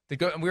 We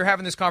were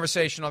having this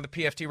conversation on the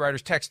PFT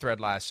Writers text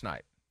thread last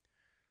night.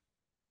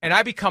 And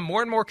I become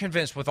more and more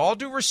convinced, with all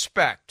due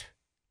respect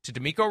to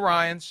DeMeco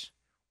Ryans,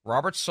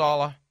 Robert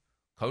Saleh,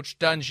 Coach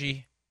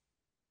Dungy,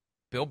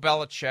 Bill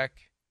Belichick,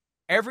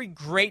 every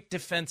great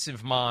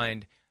defensive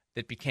mind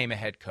that became a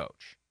head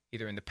coach,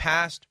 either in the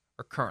past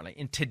or currently.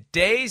 In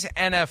today's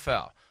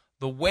NFL,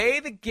 the way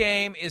the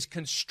game is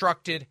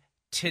constructed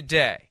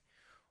today,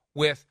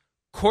 with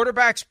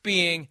quarterbacks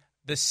being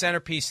the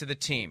centerpiece of the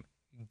team,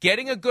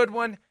 getting a good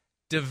one,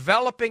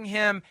 developing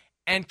him,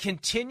 and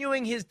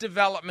continuing his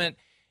development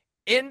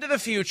into the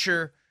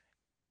future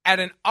at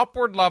an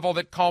upward level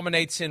that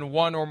culminates in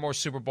one or more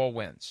Super Bowl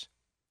wins.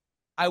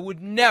 I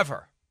would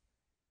never,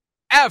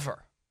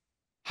 ever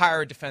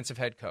hire a defensive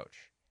head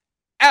coach.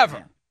 Ever.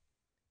 Yeah.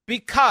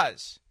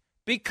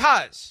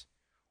 Because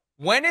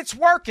when it's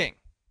working,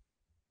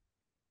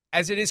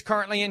 as it is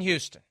currently in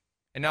Houston,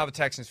 and now the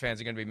Texans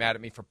fans are going to be mad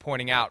at me for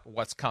pointing out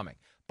what's coming.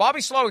 Bobby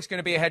Slowick's going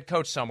to be a head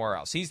coach somewhere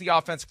else. He's the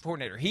offensive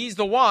coordinator. He's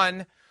the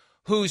one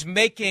who's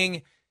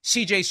making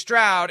C.J.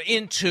 Stroud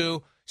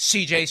into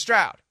C.J.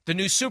 Stroud, the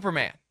new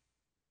Superman.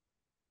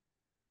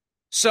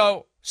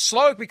 So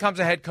Slowick becomes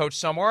a head coach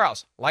somewhere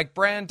else, like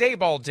Brian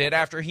Daboll did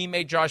after he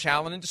made Josh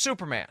Allen into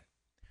Superman.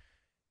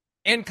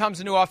 In comes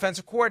a new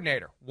offensive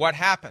coordinator. What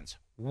happens?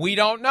 We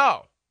don't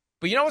know.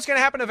 But you know what's going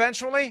to happen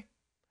eventually?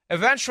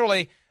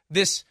 Eventually,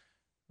 this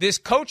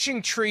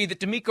coaching tree that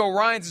DeMeco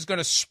Ryans is going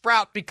to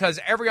sprout, because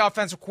every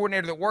offensive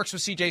coordinator that works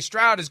with C.J.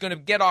 Stroud is going to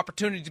get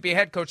opportunity to be a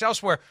head coach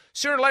elsewhere.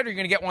 Sooner or later, you're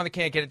going to get one that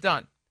can't get it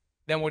done.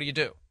 Then what do you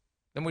do?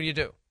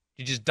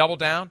 You just double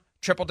down,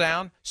 triple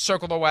down,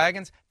 circle the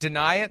wagons,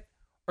 deny it,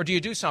 or do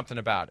you do something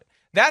about it?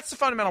 That's the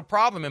fundamental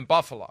problem in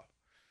Buffalo.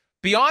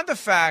 Beyond the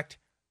fact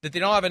that they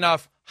don't have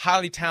enough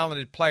highly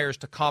talented players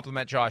to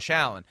complement Josh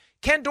Allen,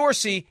 Ken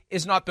Dorsey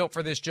is not built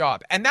for this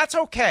job, and that's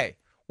okay.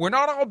 We're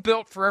not all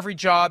built for every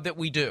job that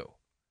we do.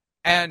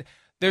 And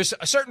there's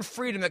a certain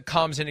freedom that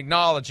comes in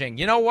acknowledging,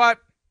 you know what?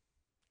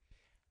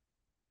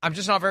 I'm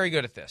just not very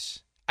good at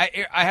this. I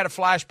had a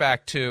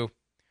flashback to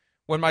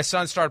when my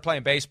son started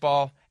playing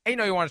baseball. And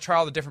you want to try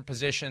all the different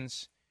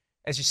positions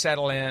as you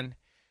settle in.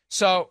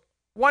 So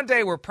one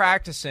day we're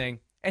practicing,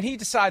 and he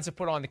decides to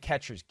put on the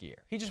catcher's gear.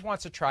 He just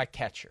wants to try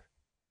catcher,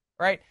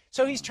 right?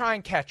 So he's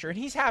trying catcher, and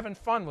he's having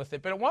fun with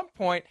it. But at one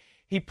point,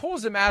 he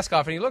pulls the mask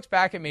off, and he looks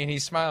back at me, and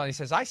he's smiling. He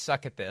says, I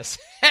suck at this.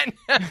 And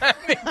I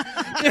mean,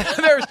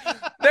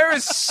 there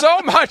is so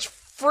much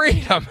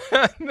freedom.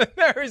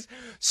 There is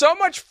so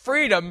much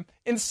freedom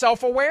in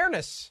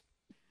self-awareness.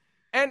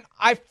 And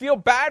I feel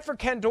bad for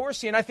Ken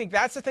Dorsey, and I think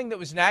that's the thing that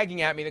was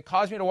nagging at me that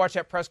caused me to watch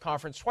that press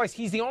conference twice.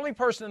 He's the only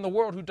person in the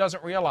world who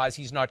doesn't realize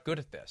he's not good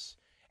at this.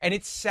 And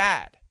it's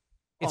sad.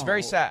 It's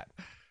very sad.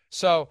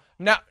 So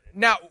now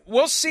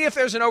we'll see if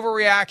there's an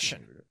overreaction.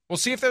 We'll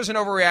see if there's an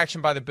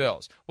overreaction by the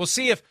Bills. We'll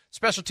see if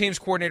special teams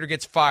coordinator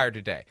gets fired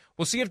today.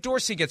 We'll see if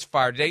Dorsey gets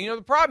fired today.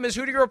 The problem is,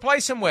 who do you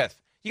replace him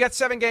with? You got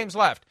 7 games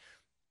left.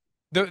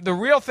 The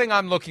real thing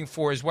I'm looking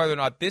for is whether or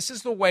not this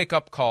is the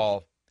wake-up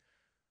call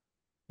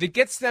that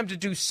gets them to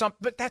do something.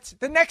 But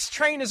the next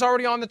train is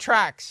already on the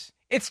tracks.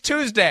 It's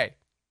Tuesday.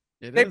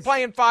 They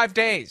play in 5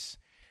 days.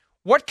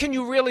 What can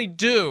you really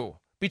do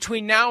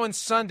between now and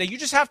Sunday? You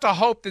just have to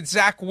hope that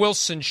Zach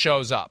Wilson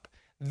shows up.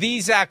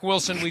 The Zach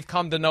Wilson we've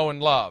come to know and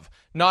love,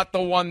 not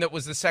the one that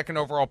was the second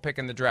overall pick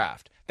in the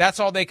draft. That's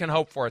all they can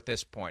hope for at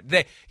this point.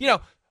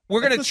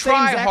 We're going to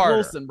try harder.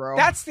 Wilson, bro.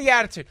 That's the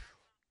attitude.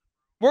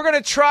 We're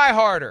going to try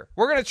harder.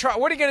 We're going to try.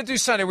 What are you going to do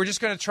Sunday? We're just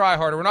going to try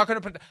harder. We're not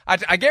going to put –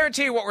 I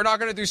guarantee you what we're not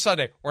going to do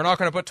Sunday. We're not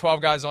going to put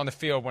 12 guys on the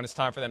field when it's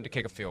time for them to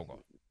kick a field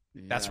goal.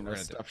 That's what we're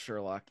going to do.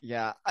 Sherlock.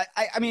 Yeah.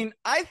 I mean,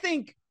 I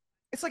think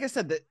it's like I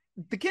said, that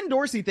the Ken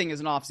Dorsey thing is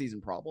an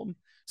off-season problem.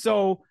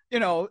 So,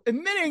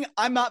 admitting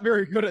I'm not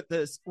very good at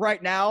this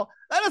right now,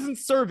 that doesn't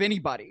serve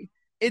anybody.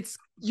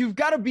 You've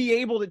got to be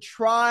able to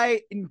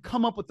try and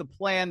come up with a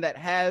plan that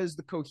has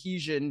the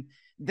cohesion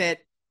that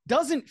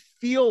doesn't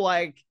feel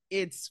like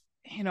it's,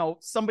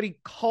 somebody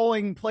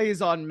calling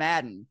plays on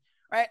Madden,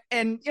 right?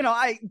 And,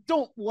 I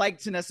don't like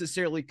to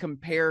necessarily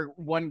compare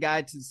one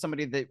guy to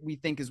somebody that we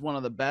think is one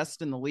of the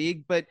best in the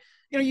league, but,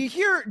 you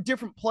hear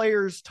different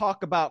players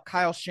talk about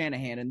Kyle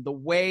Shanahan and the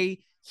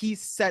way he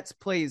sets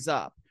plays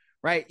up,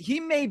 right? He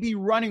may be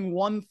running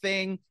one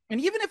thing,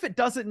 and even if it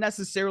doesn't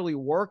necessarily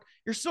work,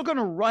 you're still going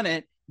to run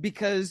it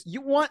because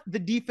you want the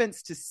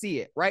defense to see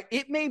it, right?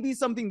 It may be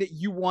something that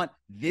you want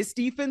this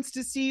defense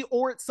to see,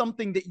 or it's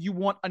something that you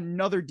want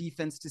another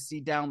defense to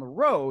see down the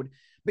road,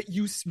 but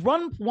you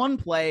run one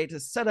play to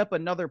set up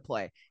another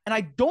play. And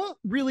I don't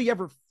really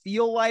ever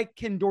feel like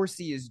Ken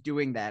Dorsey is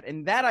doing that.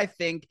 And that, I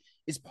think,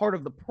 is part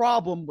of the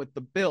problem with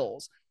the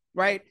Bills,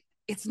 right?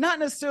 It's not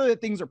necessarily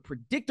that things are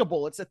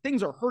predictable. It's that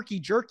things are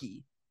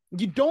herky-jerky.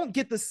 You don't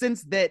get the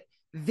sense that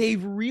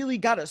they've really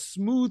got a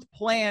smooth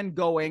plan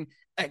going,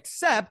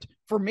 except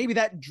for maybe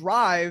that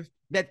drive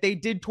that they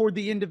did toward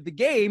the end of the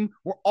game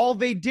where all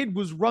they did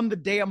was run the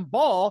damn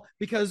ball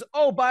because,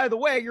 oh, by the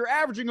way, you're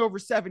averaging over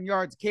 7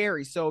 yards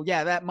carry. So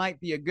yeah, that might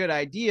be a good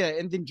idea.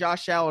 And then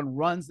Josh Allen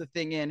runs the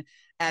thing in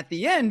at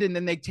the end, and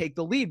then they take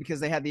the lead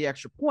because they had the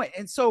extra point.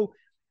 And so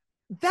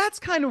that's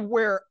kind of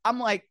where I'm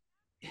like,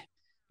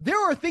 there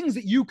are things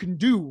that you can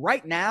do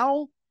right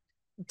now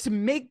to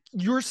make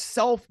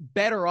yourself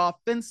better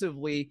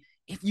offensively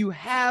if you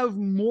have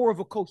more of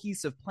a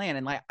cohesive plan.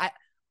 And like,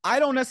 I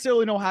don't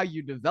necessarily know how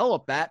you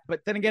develop that,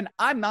 but then again,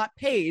 I'm not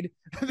paid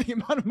the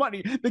amount of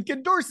money that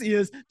Ken Dorsey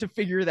is to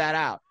figure that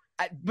out.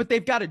 But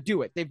they've got to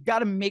do it. They've got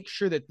to make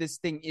sure that this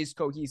thing is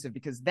cohesive,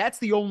 because that's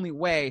the only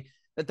way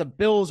that the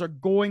Bills are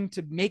going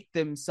to make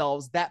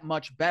themselves that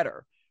much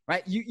better,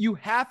 right? You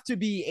have to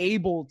be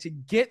able to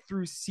get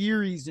through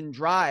series and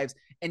drives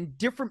and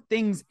different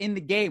things in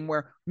the game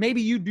where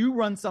maybe you do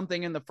run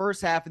something in the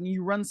first half and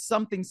you run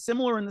something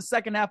similar in the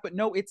second half, but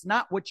no, it's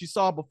not what you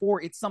saw before.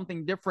 It's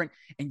something different.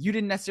 And you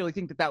didn't necessarily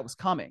think that was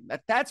coming.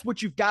 That's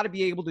what you've got to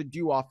be able to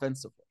do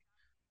offensively.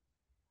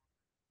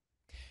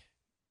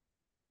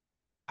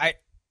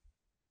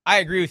 I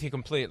agree with you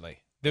completely.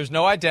 There's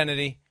no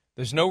identity.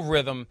 There's no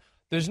rhythm.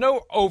 There's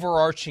no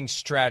overarching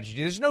strategy.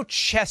 There's no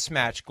chess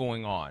match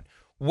going on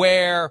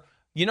where,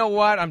 you know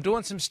what, I'm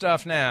doing some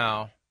stuff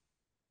now,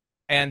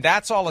 and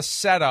that's all a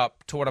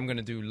setup to what I'm going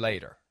to do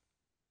later.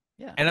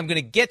 Yeah. And I'm going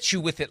to get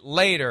you with it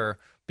later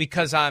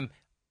because I'm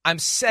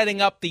setting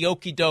up the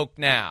okie doke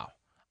now.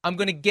 I'm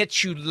going to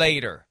get you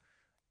later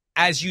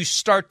as you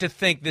start to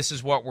think this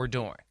is what we're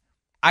doing.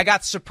 I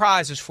got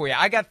surprises for you.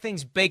 I got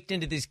things baked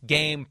into this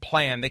game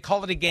plan. They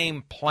call it a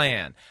game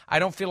plan. I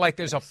don't feel like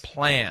there's a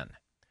plan.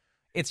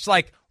 It's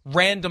like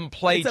random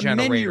play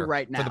generator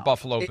right now for the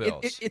Buffalo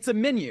Bills. It's a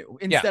menu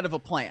instead of a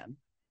plan.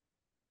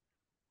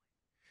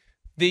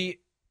 The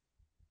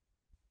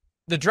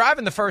drive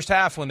in the first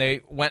half when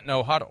they went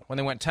no huddle, when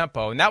they went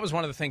tempo, and that was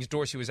one of the things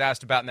Dorsey was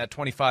asked about in that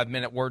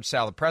 25-minute word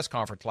salad press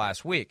conference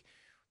last week.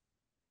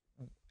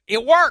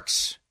 It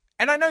works.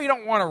 And I know you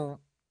don't want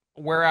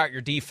to wear out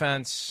your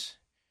defense.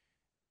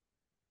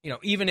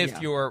 Even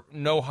if your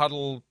no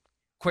huddle,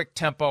 quick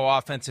tempo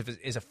offensive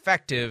is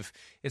effective,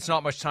 it's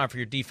not much time for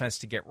your defense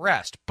to get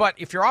rest. But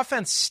if your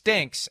offense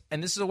stinks,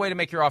 and this is a way to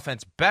make your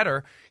offense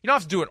better, you don't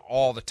have to do it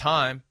all the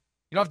time.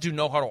 You don't have to do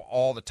no huddle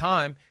all the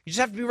time. You just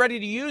have to be ready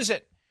to use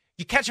it.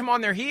 You catch them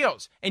on their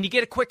heels, and you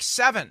get a quick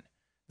 7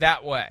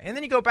 that way. And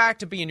then you go back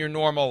to being your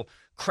normal,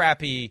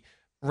 crappy,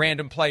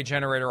 random play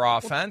generator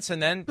offense,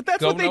 and then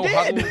go no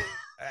huddle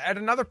at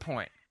another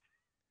point.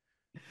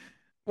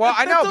 Well,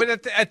 I know,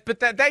 but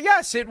that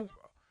yes,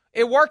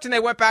 it worked, and they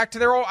went back to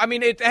their old. I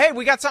mean, hey,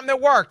 we got something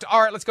that worked.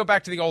 All right, let's go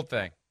back to the old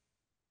thing.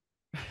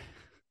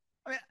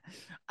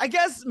 I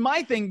guess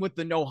my thing with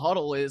the no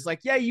huddle is like,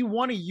 yeah, you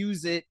want to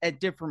use it at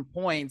different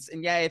points,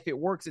 and yeah, if it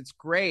works, it's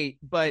great.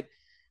 But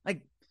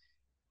like,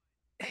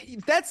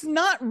 that's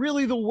not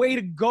really the way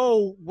to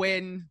go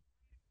when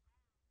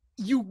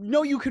you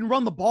know you can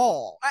run the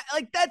ball.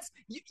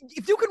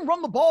 If you can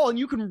run the ball and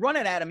you can run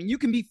it at him and you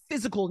can be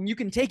physical and you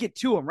can take it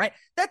to him, right?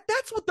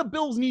 That's what the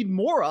Bills need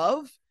more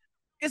of.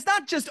 It's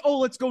not just, oh,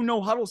 let's go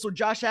no huddle so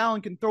Josh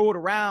Allen can throw it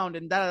around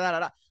and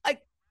da-da-da-da-da.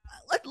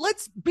 Like,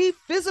 let's be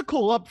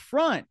physical up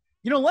front.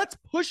 Let's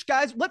push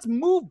guys. Let's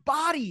move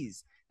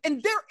bodies.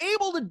 And they're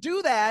able to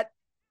do that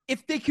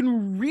if they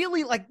can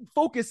really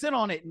focus in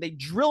on it and they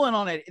drill in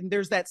on it. And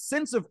there's that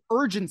sense of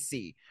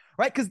urgency,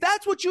 right? Because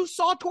that's what you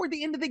saw toward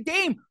the end of the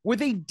game where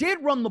they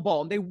did run the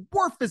ball and they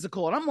were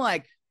physical. And I'm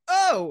like,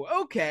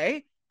 oh,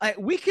 okay.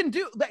 We can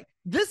do like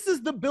this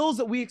is the Bills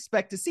that we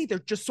expect to see. They're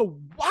just so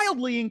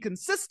wildly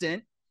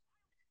inconsistent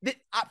that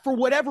for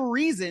whatever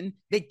reason,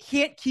 they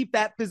can't keep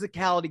that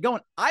physicality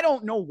going. I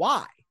don't know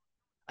why.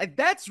 Like,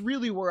 that's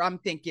really where I'm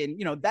thinking,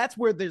 that's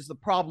where there's the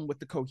problem with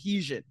the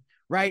cohesion,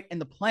 right? And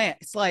the plan.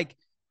 It's like,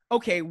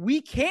 okay,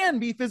 we can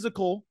be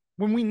physical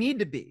when we need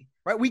to be,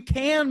 right? We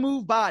can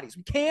move bodies.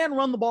 We can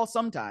run the ball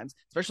sometimes,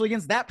 especially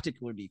against that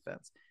particular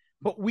defense,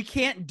 but we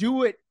can't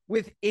do it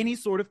with any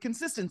sort of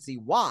consistency.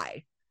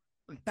 Why?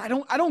 I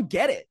don't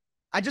get it.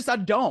 I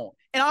don't.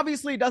 And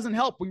obviously it doesn't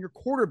help when your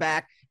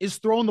quarterback is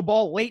throwing the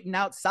ball late and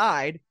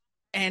outside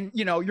and,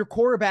 your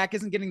quarterback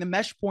isn't getting the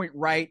mesh point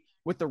right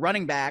with the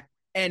running back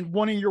and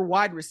one of your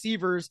wide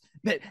receivers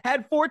that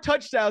had 4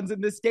 touchdowns in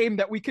this game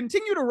that we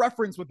continue to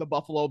reference with the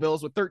Buffalo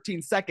Bills with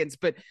 13 seconds.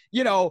 But,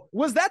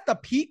 was that the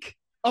peak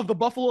of the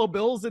Buffalo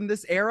Bills in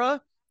this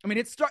era? I mean,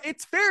 it's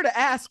fair to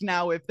ask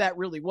now if that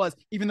really was,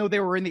 even though they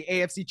were in the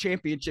AFC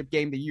Championship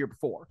game the year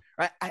before.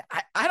 Right?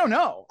 I don't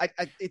know.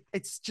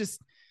 It's just,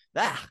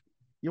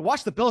 you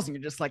watch the Bills and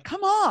you're just like,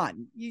 come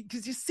on,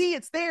 because you see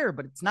it's there,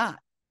 but it's not.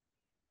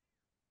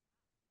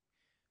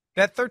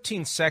 That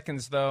 13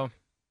 seconds, though,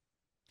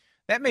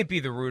 that may be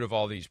the root of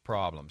all these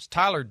problems.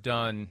 Tyler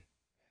Dunn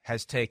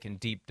has taken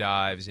deep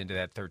dives into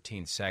that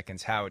 13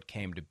 seconds, how it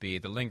came to be,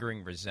 the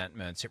lingering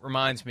resentments. It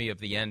reminds me of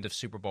the end of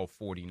Super Bowl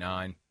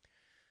 49,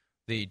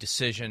 the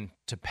decision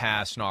to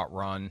pass, not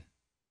run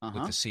with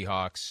the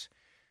Seahawks.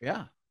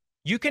 Yeah.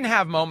 You can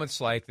have moments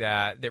like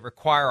that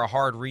require a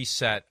hard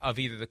reset of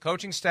either the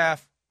coaching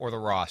staff or the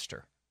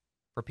roster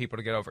for people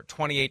to get over it.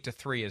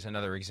 28-3 is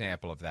another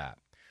example of that,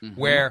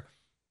 where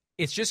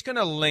it's just going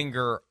to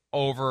linger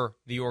over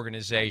the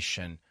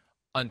organization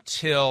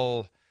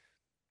until,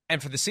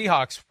 and for the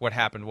Seahawks, what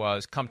happened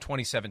was come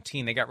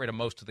 2017, they got rid of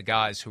most of the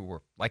guys who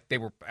were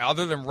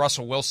other than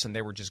Russell Wilson,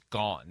 they were just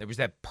gone. There was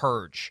that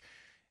purge,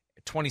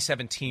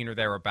 2017 or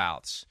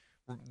thereabouts,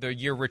 the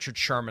year Richard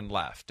Sherman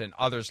left and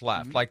others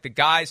left, like the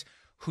guys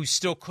who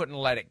still couldn't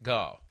let it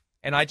go.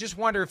 And I just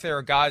wonder if there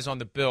are guys on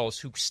the Bills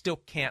who still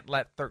can't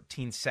let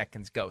 13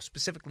 seconds go,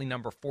 specifically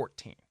number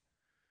 14.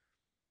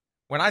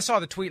 When I saw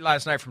the tweet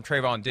last night from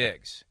Trevon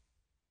Diggs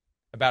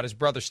about his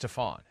brother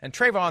Stefon, and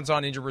Trevon's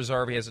on injured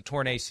reserve, he has a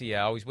torn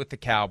ACL, he's with the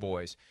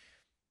Cowboys.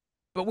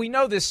 But we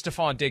know this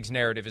Stefon Diggs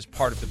narrative is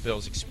part of the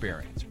Bills'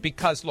 experience.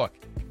 Because, look,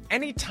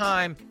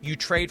 anytime you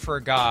trade for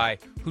a guy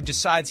who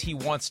decides he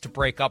wants to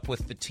break up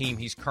with the team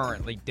he's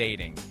currently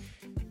dating,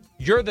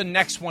 you're the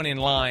next one in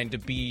line to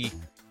be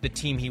the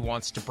team he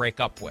wants to break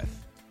up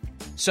with.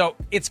 So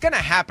it's going to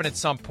happen at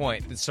some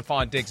point that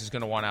Stefon Diggs is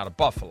going to want out of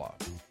Buffalo.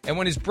 And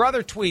when his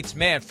brother tweets,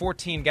 man,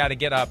 14 got to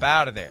get up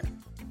out of there.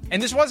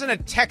 And this wasn't a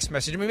text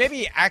message. I mean, maybe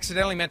he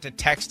accidentally meant to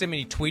text him and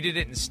he tweeted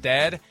it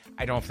instead.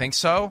 I don't think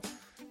so.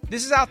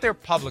 This is out there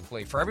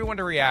publicly for everyone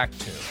to react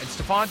to. And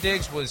Stefon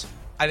Diggs was,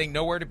 I think,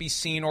 nowhere to be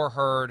seen or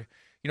heard.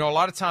 A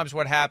lot of times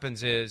what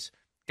happens is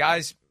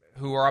guys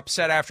who are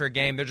upset after a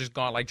game, they're just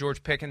gone. Like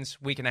George Pickens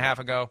a week and a half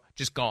ago,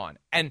 just gone.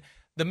 And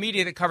the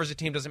media that covers the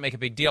team doesn't make a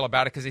big deal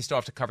about it because they still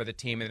have to cover the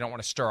team and they don't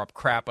want to stir up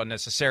crap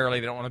unnecessarily.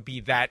 They don't want to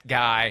be that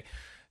guy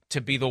to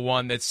be the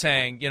one that's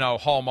saying,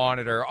 hall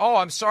monitor, oh,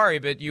 I'm sorry,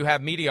 but you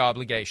have media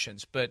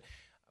obligations. But,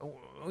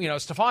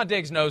 Stefon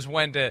Diggs knows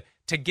when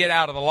to get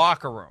out of the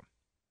locker room.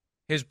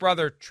 His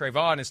brother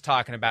Trevon is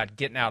talking about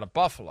getting out of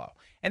Buffalo.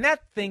 And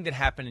that thing that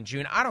happened in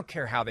June, I don't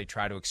care how they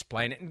try to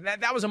explain it. And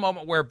that was a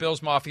moment where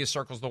Bills Mafia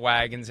circles the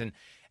wagons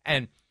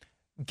and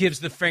gives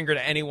the finger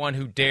to anyone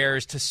who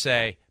dares to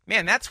say,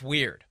 man, that's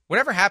weird.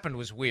 Whatever happened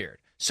was weird.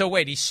 So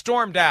wait, he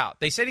stormed out.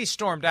 They said he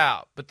stormed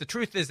out, but the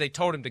truth is they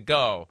told him to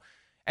go.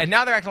 And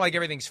now they're acting like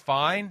everything's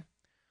fine.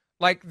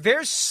 Like,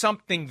 there's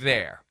something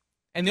there.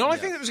 And the only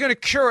thing that was going to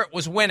cure it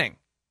was winning.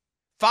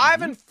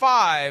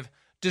 5-5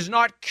 does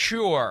not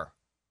cure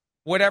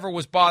whatever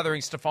was bothering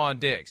Stefon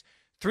Diggs.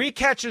 3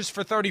 catches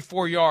for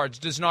 34 yards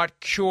does not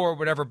cure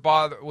whatever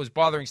was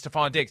bothering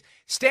Stefon Diggs.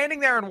 Standing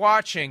there and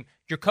watching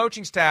your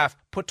coaching staff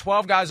put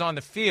 12 guys on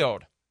the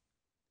field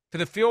for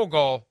the field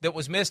goal that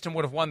was missed and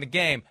would have won the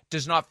game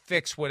does not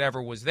fix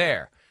whatever was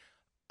there.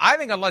 I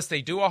think unless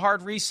they do a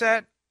hard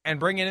reset and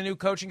bring in a new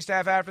coaching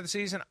staff after the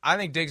season, I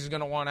think Diggs is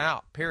going to want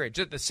out, period.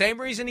 Just the same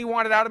reason he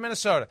wanted out of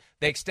Minnesota.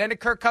 They extended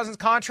Kirk Cousins'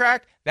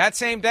 contract. That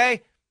same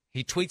day,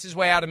 he tweets his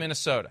way out of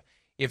Minnesota.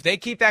 If they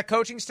keep that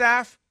coaching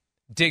staff,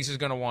 Diggs is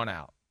going to want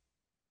out.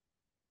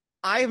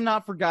 I have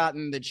not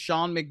forgotten that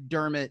Sean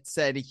McDermott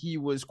said he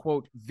was,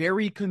 quote,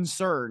 very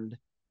concerned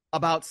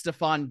about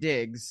Stefon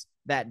Diggs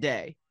that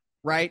day,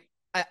 right?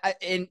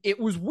 And it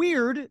was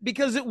weird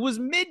because it was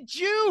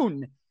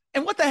mid-June.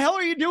 And what the hell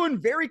are you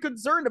doing very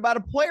concerned about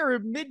a player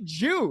in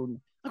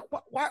mid-June? Like,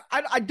 why?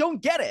 I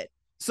don't get it.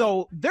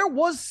 So there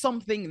was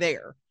something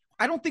there.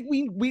 I don't think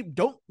we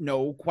don't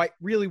know quite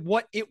really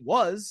what it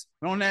was,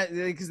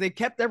 because they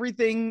kept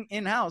everything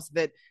in-house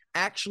that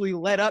actually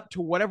led up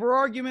to whatever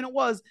argument it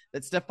was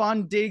that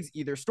Stefon Diggs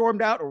either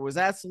stormed out or was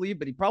asked to leave,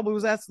 but he probably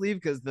was asked to leave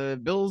because the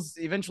Bills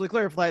eventually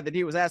clarified that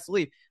he was asked to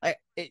leave.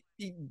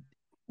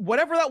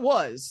 Whatever that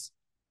was,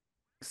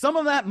 some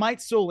of that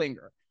might still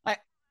linger.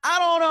 I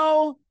don't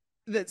know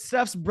that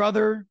Steph's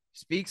brother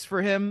speaks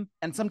for him.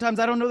 And sometimes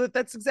I don't know that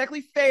that's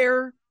exactly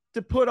fair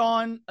to put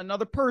on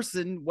another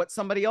person what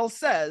somebody else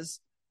says.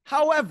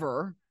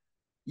 However,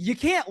 you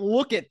can't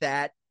look at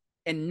that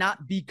and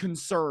not be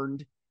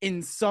concerned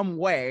in some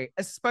way,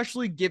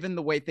 especially given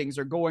the way things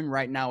are going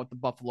right now with the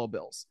Buffalo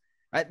Bills.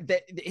 Right?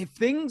 If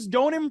things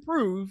don't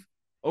improve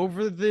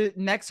over the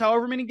next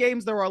however many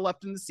games there are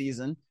left in the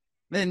season,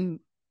 then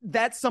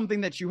that's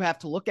something that you have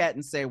to look at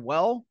and say,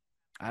 well,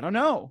 I don't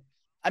know.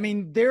 I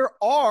mean, there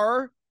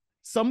are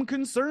some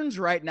concerns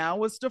right now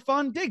with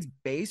Stefon Diggs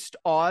based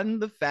on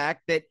the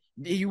fact that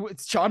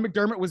Sean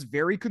McDermott was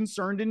very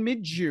concerned in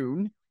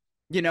mid-June,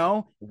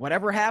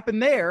 whatever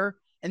happened there.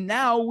 And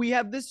now we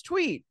have this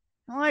tweet.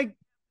 I'm like,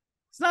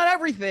 it's not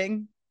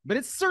everything, but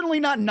it's certainly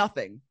not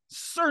nothing.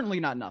 Certainly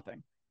not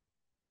nothing.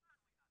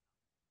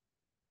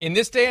 In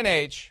this day and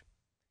age,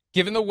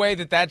 given the way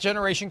that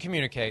generation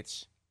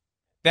communicates,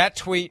 that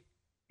tweet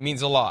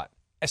means a lot,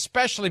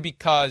 especially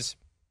because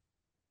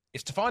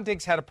if Stefon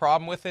Diggs had a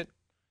problem with it,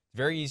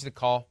 very easy to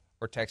call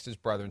or text his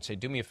brother and say,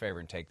 do me a favor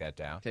and take that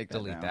down.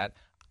 Delete that.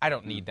 I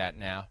don't need that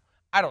now.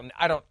 I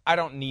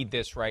don't need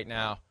this right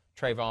now,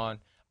 Trevon.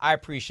 I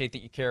appreciate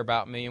that you care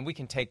about me, and we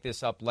can take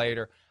this up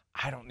later.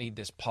 I don't need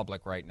this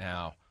public right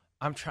now.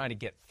 I'm trying to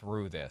get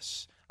through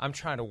this. I'm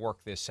trying to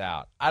work this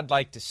out. I'd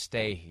like to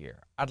stay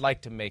here. I'd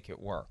like to make it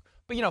work.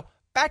 But,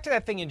 back to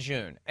that thing in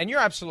June, and you're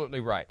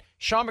absolutely right.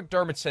 Sean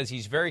McDermott says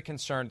he's very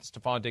concerned that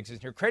Stefon Diggs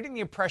isn't here, creating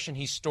the impression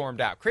he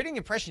stormed out, creating the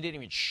impression he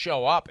didn't even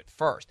show up at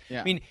first.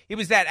 Yeah. I mean, it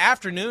was that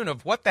afternoon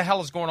of what the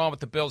hell is going on with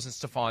the Bills and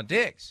Stefon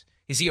Diggs.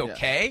 Is he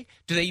okay? Yes.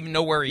 Do they even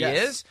know where he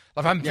is?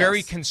 Like, I'm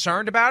very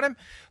concerned about him.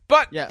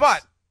 But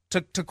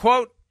to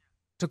quote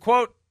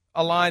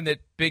a line that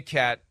Big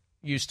Cat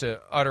used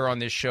to utter on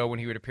this show when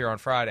he would appear on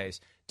Fridays,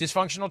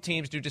 dysfunctional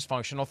teams do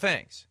dysfunctional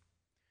things.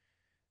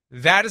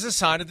 That is a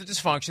sign of the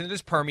dysfunction that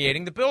is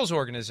permeating the Bills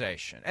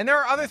organization. And there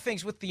are other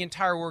things with the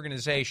entire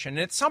organization. And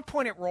at some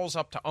point, it rolls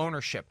up to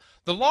ownership.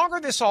 The longer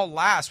this all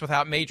lasts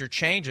without major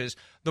changes,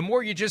 the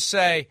more you just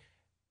say,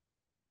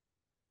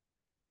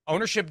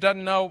 ownership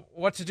doesn't know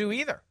what to do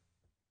either.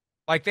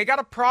 Like, they got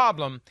a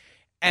problem,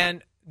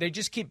 and they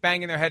just keep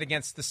banging their head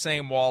against the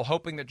same wall,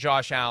 hoping that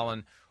Josh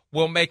Allen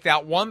will make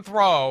that one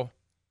throw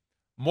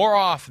more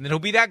often. That he'll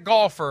be that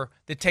golfer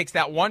that takes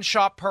that one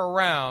shot per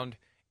round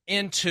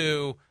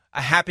into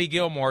a Happy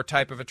Gilmore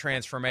type of a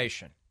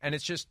transformation. And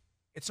it's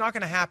not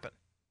going to happen.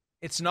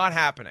 It's not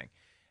happening.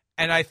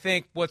 And I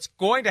think what's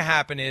going to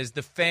happen is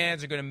the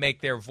fans are going to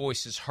make their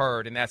voices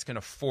heard, and that's going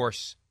to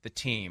force the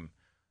team.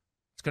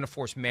 It's going to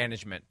force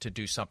management to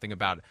do something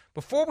about it.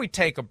 Before we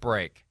take a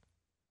break,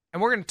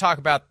 and we're going to talk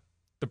about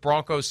the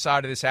Broncos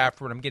side of this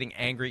afterward. I'm getting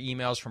angry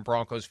emails from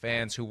Broncos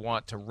fans who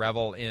want to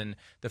revel in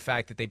the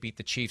fact that they beat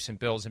the Chiefs and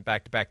Bills in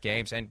back-to-back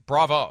games, and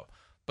bravo.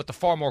 But the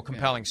far more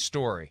compelling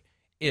story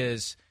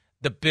is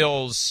the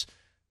Bills'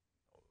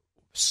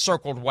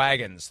 circled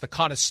wagons. The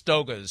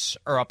Conestogas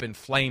are up in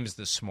flames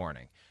this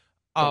morning.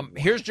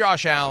 Here's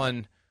Josh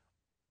Allen.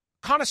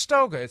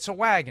 Conestoga, it's a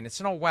wagon. It's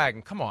an old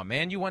wagon. Come on,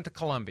 man. You went to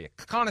Columbia.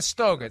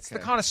 Conestoga, it's the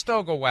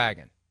Conestoga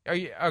wagon. Are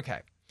you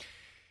okay?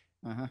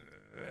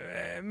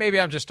 Maybe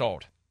I'm just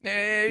old.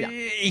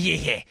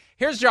 Yeah.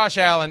 Here's Josh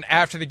Allen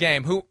after the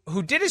game,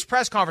 who did his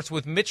press conference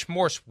with Mitch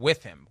Morse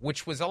with him,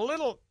 which was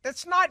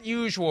that's not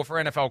usual for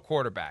NFL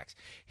quarterbacks.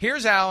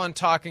 Here's Allen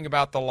talking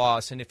about the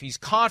loss, and if he's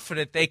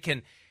confident they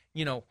can,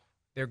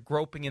 they're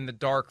groping in the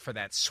dark for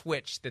that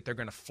switch that they're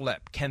going to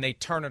flip. Can they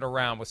turn it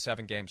around with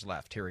 7 games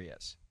left? Here he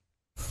is.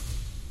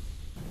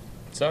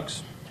 It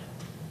sucks.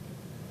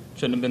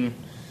 Shouldn't have been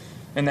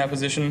in that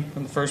position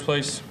in the first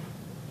place.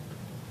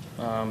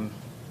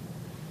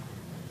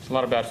 A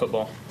lot of bad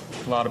football.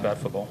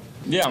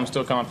 Yeah, I'm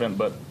still confident,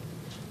 but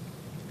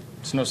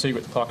it's no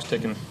secret the clock's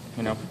ticking,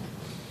 Got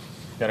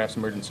to have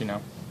some urgency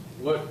now.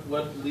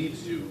 What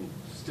leaves you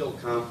still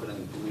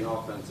confident in the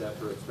offense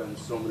after it's been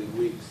so many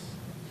weeks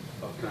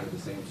of kind of the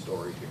same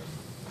story here?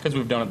 Because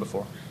we've done it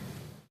before.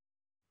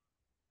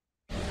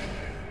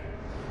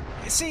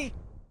 See,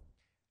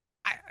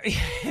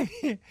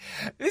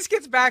 this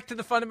gets back to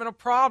the fundamental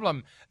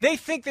problem. They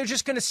think they're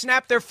just going to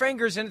snap their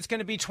fingers and it's going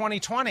to be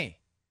 2020.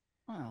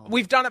 Wow.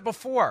 We've done it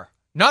before.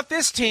 Not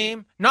this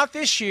team, not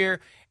this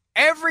year.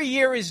 Every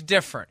year is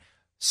different.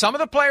 Some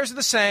of the players are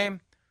the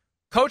same.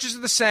 Coaches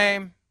are the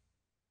same.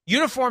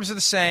 Uniforms are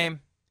the same.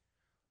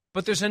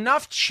 But there's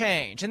enough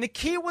change. And the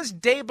key was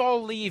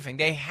Daboll leaving.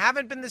 They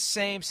haven't been the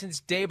same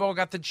since Daboll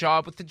got the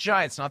job with the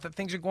Giants. Not that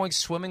things are going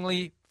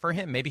swimmingly for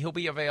him. Maybe he'll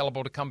be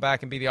available to come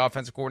back and be the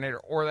offensive coordinator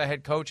or the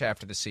head coach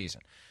after the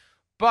season.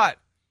 But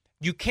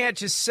you can't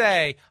just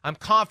say, I'm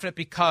confident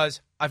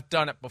because I've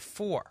done it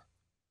before.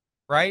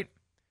 Right?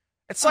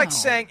 It's like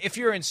saying if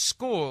you're in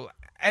school,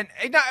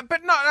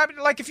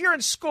 if you're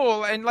in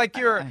school and like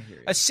you're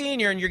a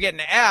senior and you're getting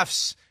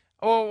Fs,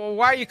 well,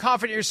 why are you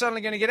confident you're suddenly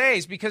going to get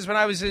A's? Because when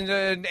I was in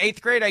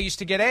 8th grade, I used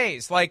to get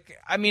A's.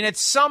 At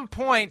some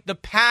point, the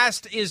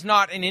past is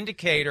not an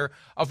indicator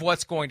of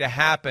what's going to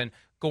happen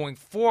going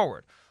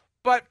forward.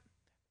 But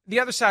the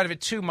other side of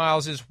it too,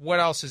 Miles, is what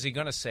else is he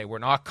going to say? We're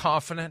not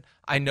confident.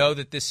 I know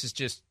that this is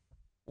just,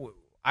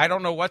 I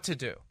don't know what to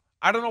do.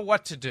 I don't know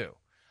what to do.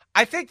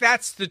 I think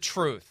that's the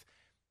truth.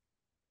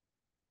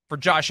 For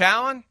Josh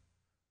Allen,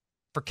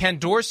 for Ken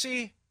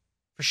Dorsey,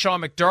 for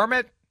Sean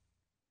McDermott,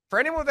 for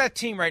anyone with that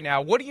team right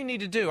now, what do you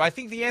need to do? I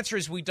think the answer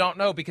is we don't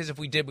know, because if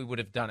we did, we would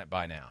have done it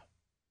by now.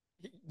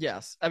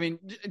 Yes. I mean,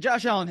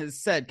 Josh Allen has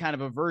said kind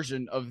of a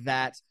version of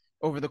that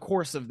over the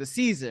course of the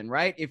season,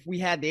 right? If we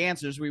had the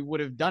answers, we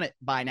would have done it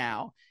by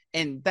now.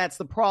 And that's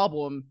the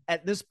problem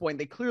at this point.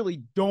 They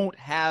clearly don't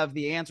have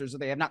the answers, or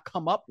they have not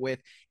come up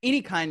with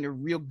any kind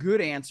of real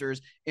good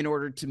answers in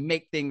order to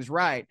make things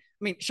right.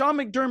 I mean, Sean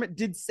McDermott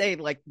did say,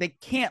 like, they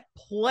can't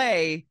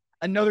play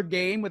another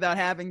game without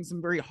having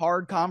some very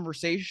hard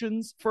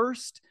conversations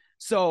first.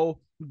 So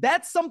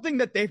that's something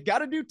that they've got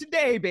to do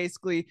today,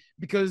 basically,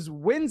 because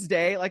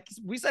Wednesday, like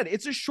we said,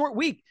 it's a short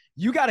week.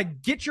 You got to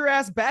get your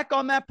ass back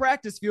on that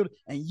practice field,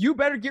 and you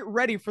better get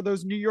ready for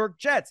those New York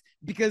Jets,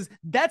 because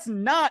that's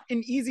not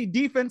an easy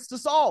defense to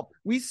solve.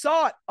 We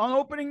saw it on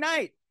opening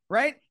night,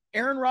 right?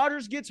 Aaron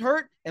Rodgers gets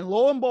hurt, and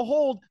lo and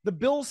behold, the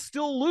Bills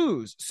still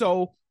lose.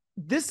 So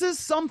this is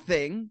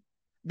something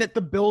that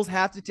the Bills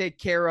have to take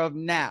care of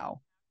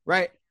now,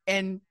 right?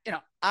 And,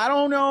 I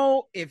don't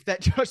know if that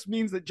just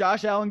means that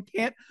Josh Allen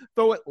can't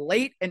throw it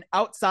late and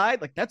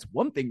outside. Like, that's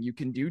one thing you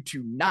can do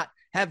to not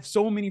have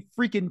so many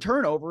freaking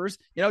turnovers.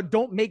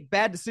 Don't make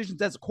bad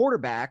decisions as a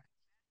quarterback,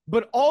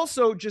 but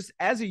also just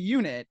as a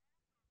unit,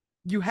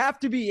 you have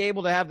to be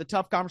able to have the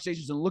tough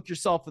conversations and look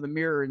yourself in the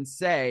mirror and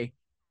say,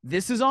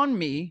 this is on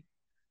me.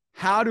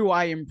 How do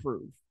I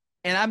improve?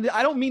 And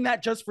I don't mean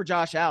that just for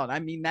Josh Allen.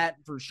 I mean that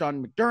for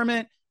Sean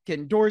McDermott,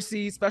 Ken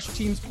Dorsey, special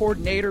teams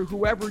coordinator,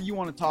 whoever you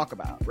want to talk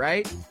about,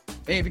 right?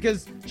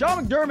 Because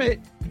Sean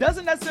McDermott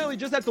doesn't necessarily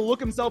just have to look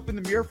himself in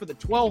the mirror for the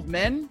 12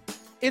 men.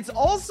 It's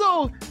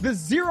also the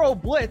zero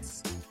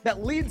blitz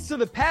that leads to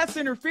the pass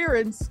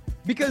interference,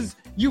 because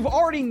you've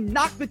already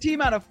knocked the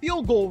team out of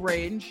field goal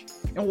range.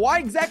 And why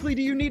exactly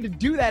do you need to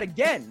do that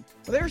again?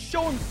 They're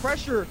showing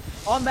pressure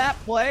on that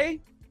play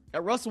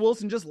that Russell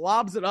Wilson just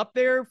lobs it up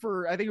there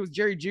for, I think it was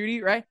Jerry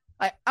Jeudy, right?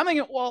 I'm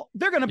thinking, well,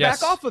 they're going to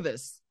back off of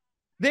this.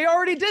 They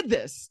already did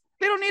this.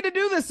 They don't need to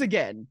do this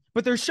again,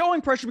 but they're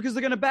showing pressure because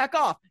they're going to back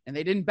off, and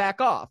they didn't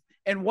back off.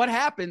 And what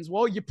happens?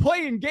 Well, you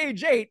play in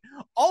gauge 8.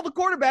 All the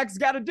quarterbacks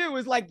got to do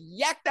is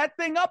yak that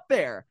thing up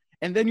there.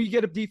 And then you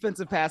get a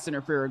defensive pass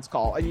interference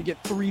call, and you get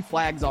 3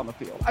 flags on the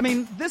field. I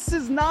mean, this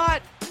is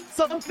not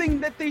something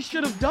that they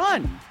should have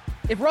done.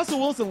 If Russell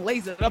Wilson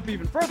lays it up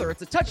even further,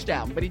 it's a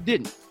touchdown, but he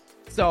didn't.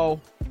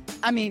 So,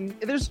 I mean,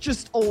 there's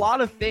just a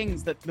lot of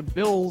things that the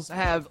Bills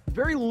have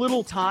very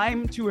little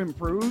time to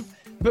improve.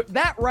 But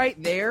that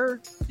right there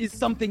is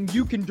something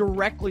you can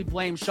directly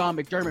blame Sean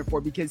McDermott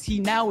for, because he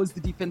now is the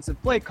defensive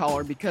play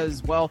caller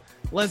because, well,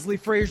 Leslie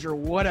Frazier,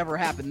 whatever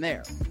happened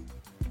there.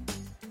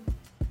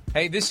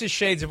 Hey, this is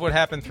shades of what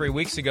happened 3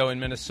 weeks ago in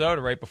Minnesota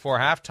right before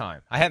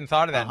halftime. I hadn't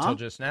thought of that until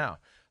just now.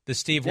 The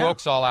Steve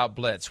Wilkes all-out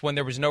blitz, when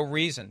there was no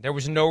reason. There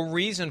was no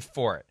reason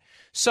for it.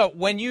 So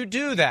when you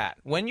do that,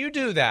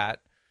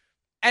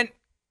 and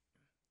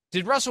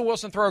did Russell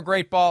Wilson throw a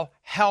great ball?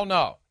 Hell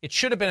no. It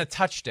should have been a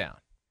touchdown.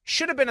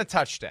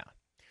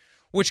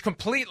 Which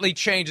completely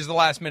changes the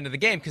last minute of the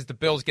game, because the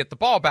Bills get the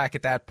ball back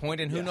at that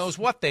point, and who knows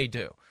what they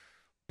do.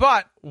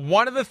 But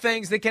one of the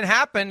things that can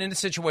happen in a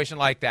situation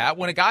like that,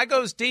 when a guy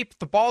goes deep,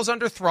 the ball's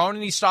underthrown,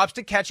 and he stops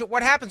to catch it,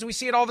 what happens? We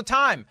see it all the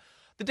time.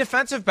 The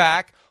defensive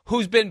back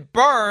who's been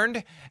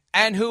burned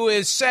and who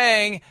is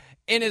saying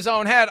in his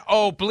own head,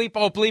 oh, bleep,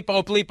 oh, bleep,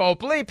 oh, bleep, oh,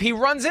 bleep, he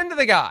runs into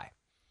the guy.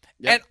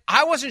 Yep. And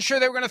I wasn't sure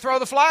they were going to throw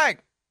the flag,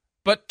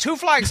 but 2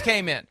 flags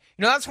came in.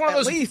 That's one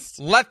of those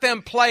let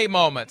them play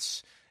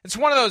moments. It's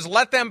one of those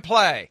let them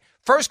play.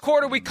 First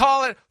quarter, we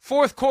call it.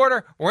 Fourth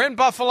quarter, we're in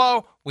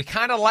Buffalo. We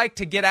kind of like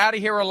to get out of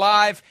here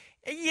alive.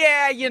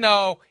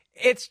 Yeah,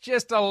 it's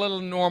just a little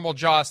normal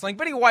jostling,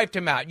 but he wiped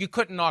him out. You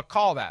couldn't not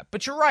call that.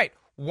 But you're right.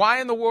 Why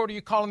in the world are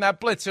you calling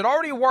that blitz? It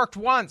already worked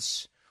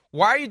once.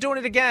 Why are you doing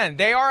it again?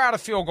 They are out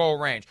of field goal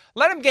range.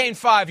 Let him gain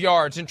 5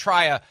 yards and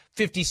try a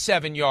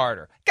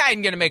 57-yarder. Guy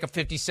ain't going to make a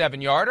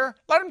 57-yarder.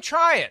 Let him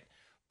try it.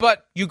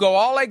 But you go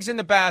all eggs in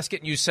the basket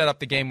and you set up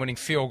the game-winning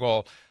field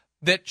goal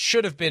that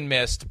should have been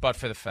missed, but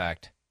for the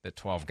fact that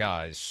 12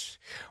 guys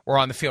were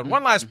on the field.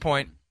 One last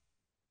point.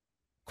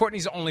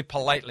 Courtney's only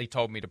politely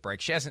told me to break.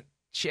 She hasn't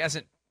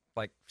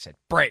said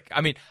break.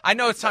 I mean, I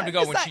know it's time to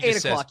go when she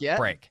just says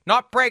break.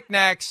 Not break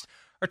next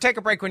or take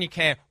a break when you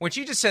can. When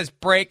she just says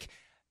break,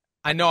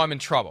 I know I'm in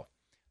trouble.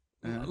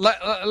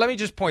 Let me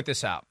just point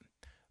this out.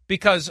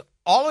 Because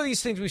all of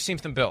these things we've seen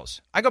from the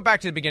Bills, I go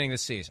back to the beginning of the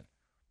season.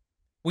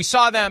 We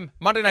saw them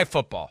Monday Night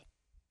Football.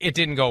 It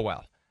didn't go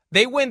well.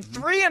 They win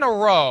 3 in a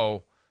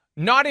row,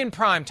 not in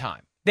prime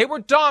time. They were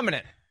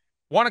dominant.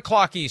 1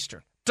 o'clock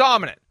Eastern.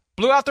 Dominant.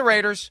 Blew out the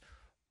Raiders,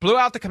 blew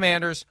out the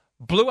Commanders,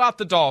 blew out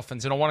the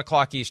Dolphins in a 1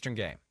 o'clock Eastern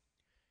game.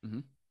 Mm-hmm.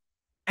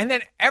 And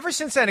then ever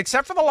since then,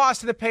 except for the loss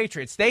to the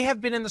Patriots, they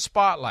have been in the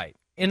spotlight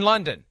in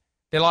London.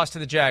 They lost to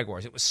the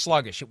Jaguars. It was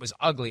sluggish. It was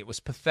ugly. It was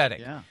pathetic.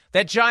 Yeah.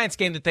 That Giants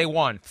game that they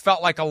won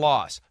felt like a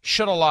loss.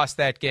 Should have lost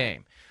that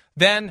game.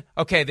 Then,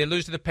 okay, they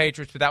lose to the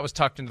Patriots, but that was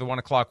tucked into the 1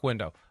 o'clock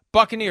window.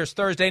 Buccaneers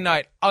Thursday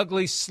night,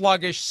 ugly,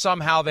 sluggish.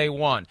 Somehow they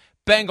won.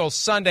 Bengals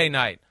Sunday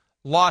night,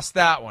 lost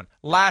that one.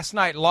 Last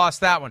night,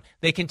 lost that one.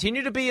 They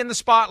continue to be in the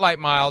spotlight,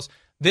 Miles.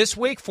 This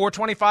week,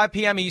 4:25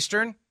 p.m.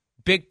 Eastern,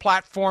 big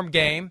platform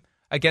game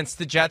against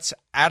the Jets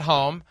at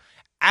home.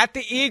 At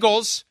the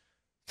Eagles,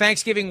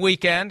 Thanksgiving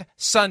weekend,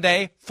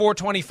 Sunday,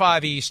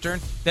 4:25 Eastern.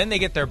 Then they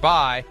get their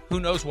bye. Who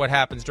knows what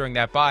happens during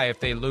that bye if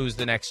they lose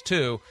the next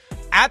two.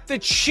 At the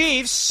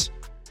Chiefs,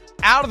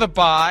 out of the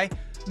bye.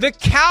 The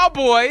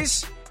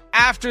Cowboys,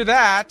 after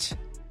that.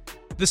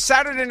 The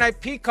Saturday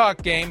night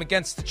Peacock game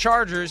against the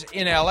Chargers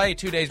in L.A.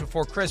 2 days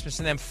before Christmas.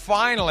 And then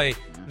finally,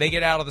 they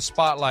get out of the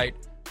spotlight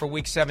for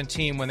Week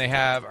 17 when they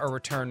have a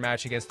return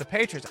match against the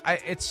Patriots.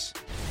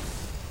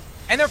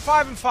 And they're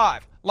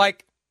 5-5.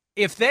 Like,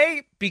 if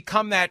they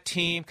become that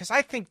team, because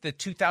I think the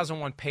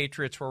 2001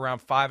 Patriots were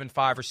around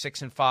 5-5 or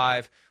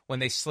 6-5 when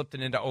they slipped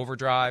it into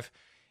overdrive.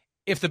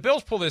 If the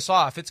Bills pull this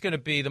off, it's going to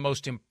be the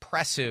most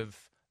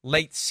impressive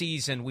late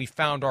season we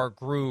found our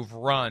groove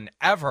run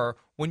ever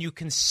when you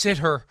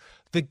consider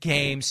the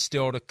games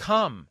still to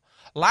come.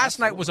 Last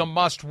night was a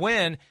must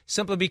win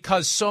simply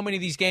because so many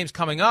of these games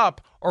coming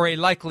up are a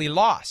likely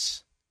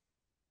loss.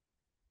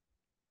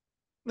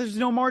 There's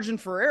no margin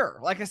for error.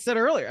 Like I said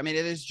earlier, I mean,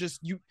 it is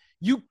just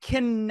you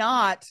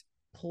cannot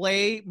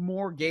play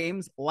more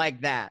games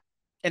like that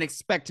and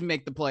expect to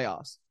make the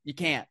playoffs. You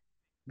can't.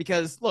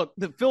 Because, look,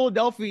 the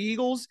Philadelphia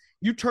Eagles,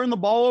 you turn the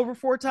ball over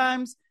 4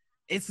 times,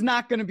 it's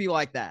not going to be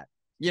like that.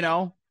 You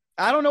know,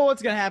 I don't know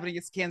what's going to happen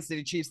against Kansas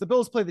City Chiefs. The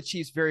Bills play the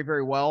Chiefs very,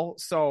 very well.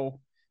 So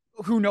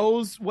who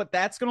knows what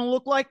that's going to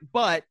look like.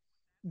 But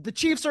the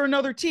Chiefs are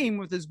another team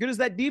with as good as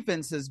that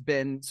defense has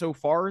been so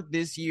far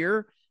this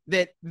year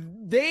that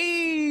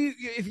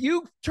if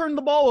you turn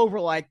the ball over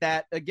like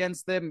that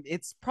against them,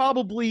 it's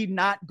probably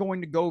not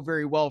going to go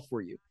very well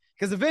for you.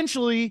 Because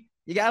eventually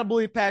you got to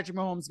believe Patrick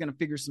Mahomes is going to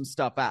figure some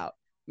stuff out.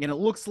 And it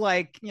looks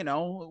like, you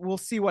know, we'll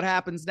see what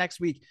happens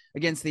next week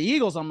against the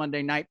Eagles on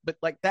Monday night. But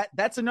like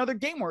that's another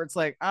game where it's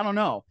like, I don't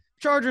know.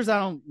 Chargers, I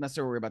don't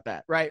necessarily worry about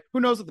that, right? Who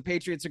knows what the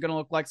Patriots are going to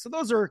look like? So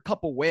those are a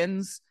couple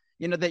wins,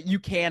 you know, that you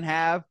can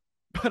have.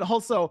 But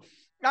also,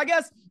 I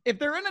guess if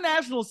they're in a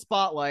national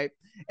spotlight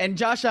and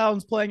Josh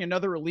Allen's playing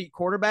another elite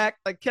quarterback,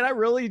 like, can I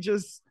really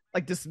just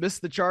like dismiss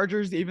the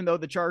Chargers, even though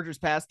the Chargers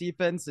pass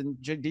defense and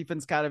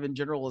defense kind of in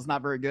general is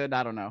not very good?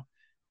 I don't know.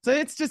 So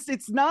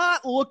it's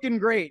not looking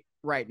great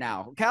right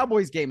now.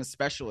 Cowboys game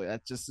especially,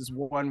 that just is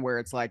one where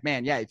it's like,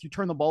 man, yeah, if you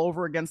turn the ball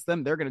over against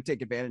them, they're going to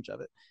take advantage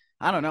of it.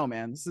 I don't know,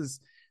 man.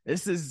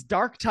 This is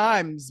dark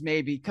times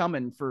maybe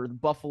coming for the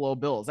Buffalo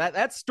Bills.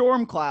 That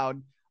storm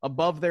cloud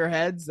above their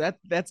heads,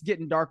 that's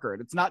getting darker.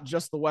 It's not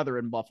just the weather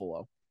in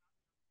Buffalo.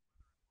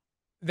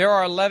 There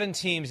are 11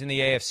 teams in the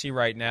AFC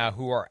right now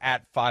who are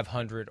at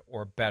 500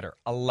 or better.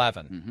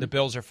 11. Mm-hmm. The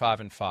Bills are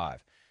 5-5.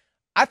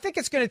 I think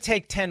it's going to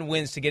take 10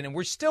 wins to get in.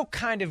 We're still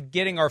kind of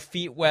getting our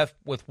feet wet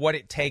with what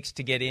it takes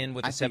to get in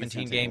with a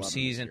 17-game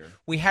season.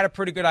 We had a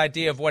pretty good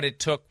idea of what it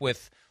took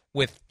with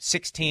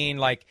 16,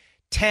 like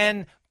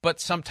 10,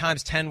 but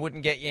sometimes 10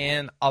 wouldn't get you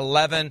in.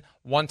 11,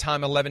 one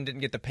time 11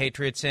 didn't get the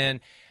Patriots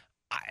in.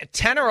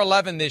 10 or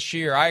 11 this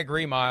year, I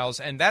agree, Miles,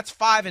 and that's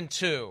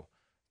 5-2.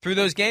 Through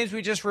those games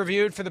we just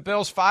reviewed for the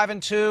Bills,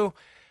 5-2.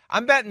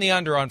 I'm betting the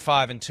under on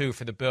 5-2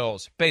 for the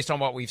Bills based on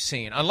what we've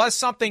seen. Unless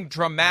something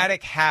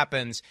dramatic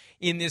happens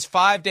in this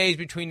 5 days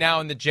between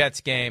now and the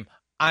Jets game,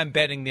 I'm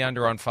betting the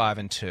under on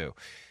 5-2.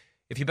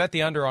 If you bet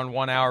the under on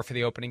 1 hour for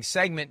the opening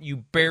segment, you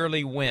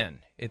barely win.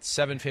 It's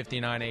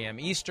 7:59 a.m.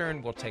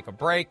 Eastern. We'll take a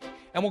break,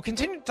 and we'll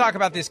continue to talk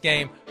about this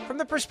game from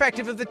the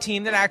perspective of the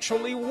team that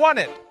actually won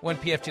it when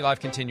PFT Live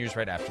continues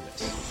right after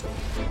this.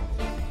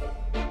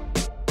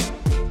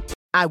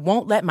 I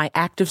won't let my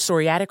active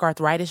psoriatic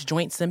arthritis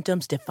joint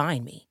symptoms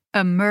define me.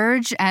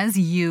 Emerge as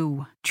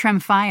you.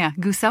 Tremfya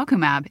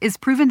guselkumab is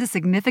proven to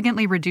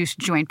significantly reduce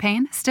joint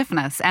pain,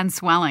 stiffness, and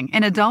swelling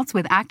in adults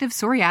with active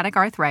psoriatic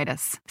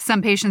arthritis.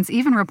 Some patients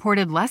even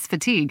reported less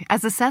fatigue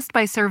as assessed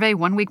by survey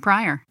 1 week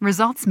prior.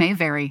 Results may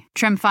vary.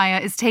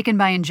 Tremfya is taken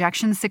by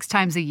injection 6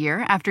 times a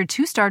year after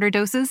 2 starter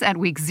doses at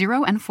weeks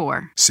 0 and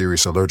 4.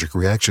 Serious allergic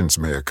reactions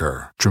may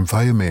occur.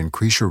 Tremfya may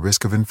increase your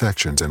risk of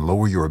infections and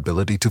lower your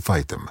ability to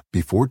fight them.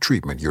 Before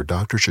treatment, your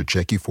doctor should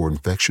check you for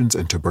infections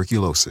and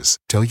tuberculosis.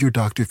 Tell your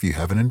doctor if you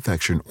have an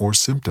infection or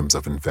symptoms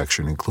of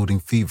infection, including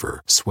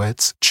fever,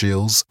 sweats,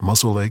 chills,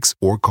 muscle aches,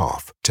 or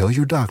cough. Tell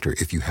your doctor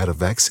if you had a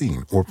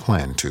vaccine or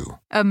plan to.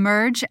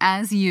 Emerge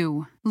as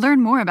you.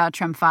 Learn more about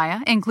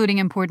Tremfya, including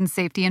important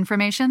safety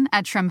information,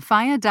 at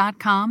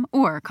tremfya.com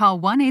or call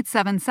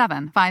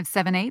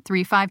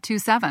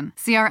 1-877-578-3527.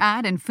 See our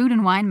ad in Food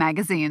and Wine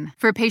magazine.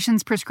 For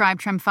patients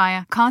prescribed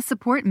Tremfya, cost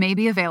support may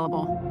be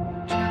available.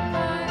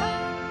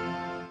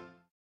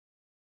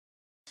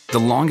 The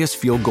longest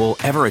field goal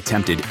ever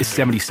attempted is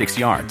 76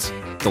 yards.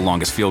 The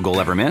longest field goal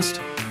ever missed?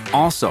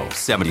 Also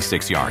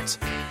 76 yards.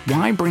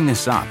 Why bring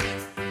this up?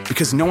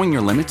 Because knowing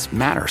your limits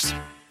matters,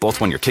 both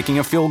when you're kicking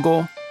a field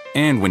goal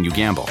and when you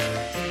gamble.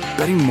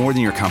 Betting more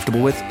than you're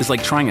comfortable with is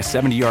like trying a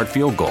 70-yard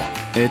field goal.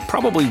 It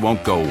probably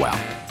won't go well.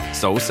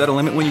 So set a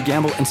limit when you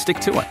gamble and stick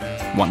to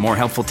it. Want more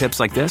helpful tips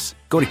like this?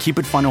 Go to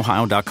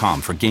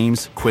keepitfunohio.com for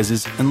games,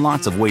 quizzes, and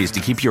lots of ways to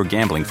keep your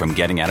gambling from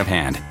getting out of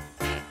hand.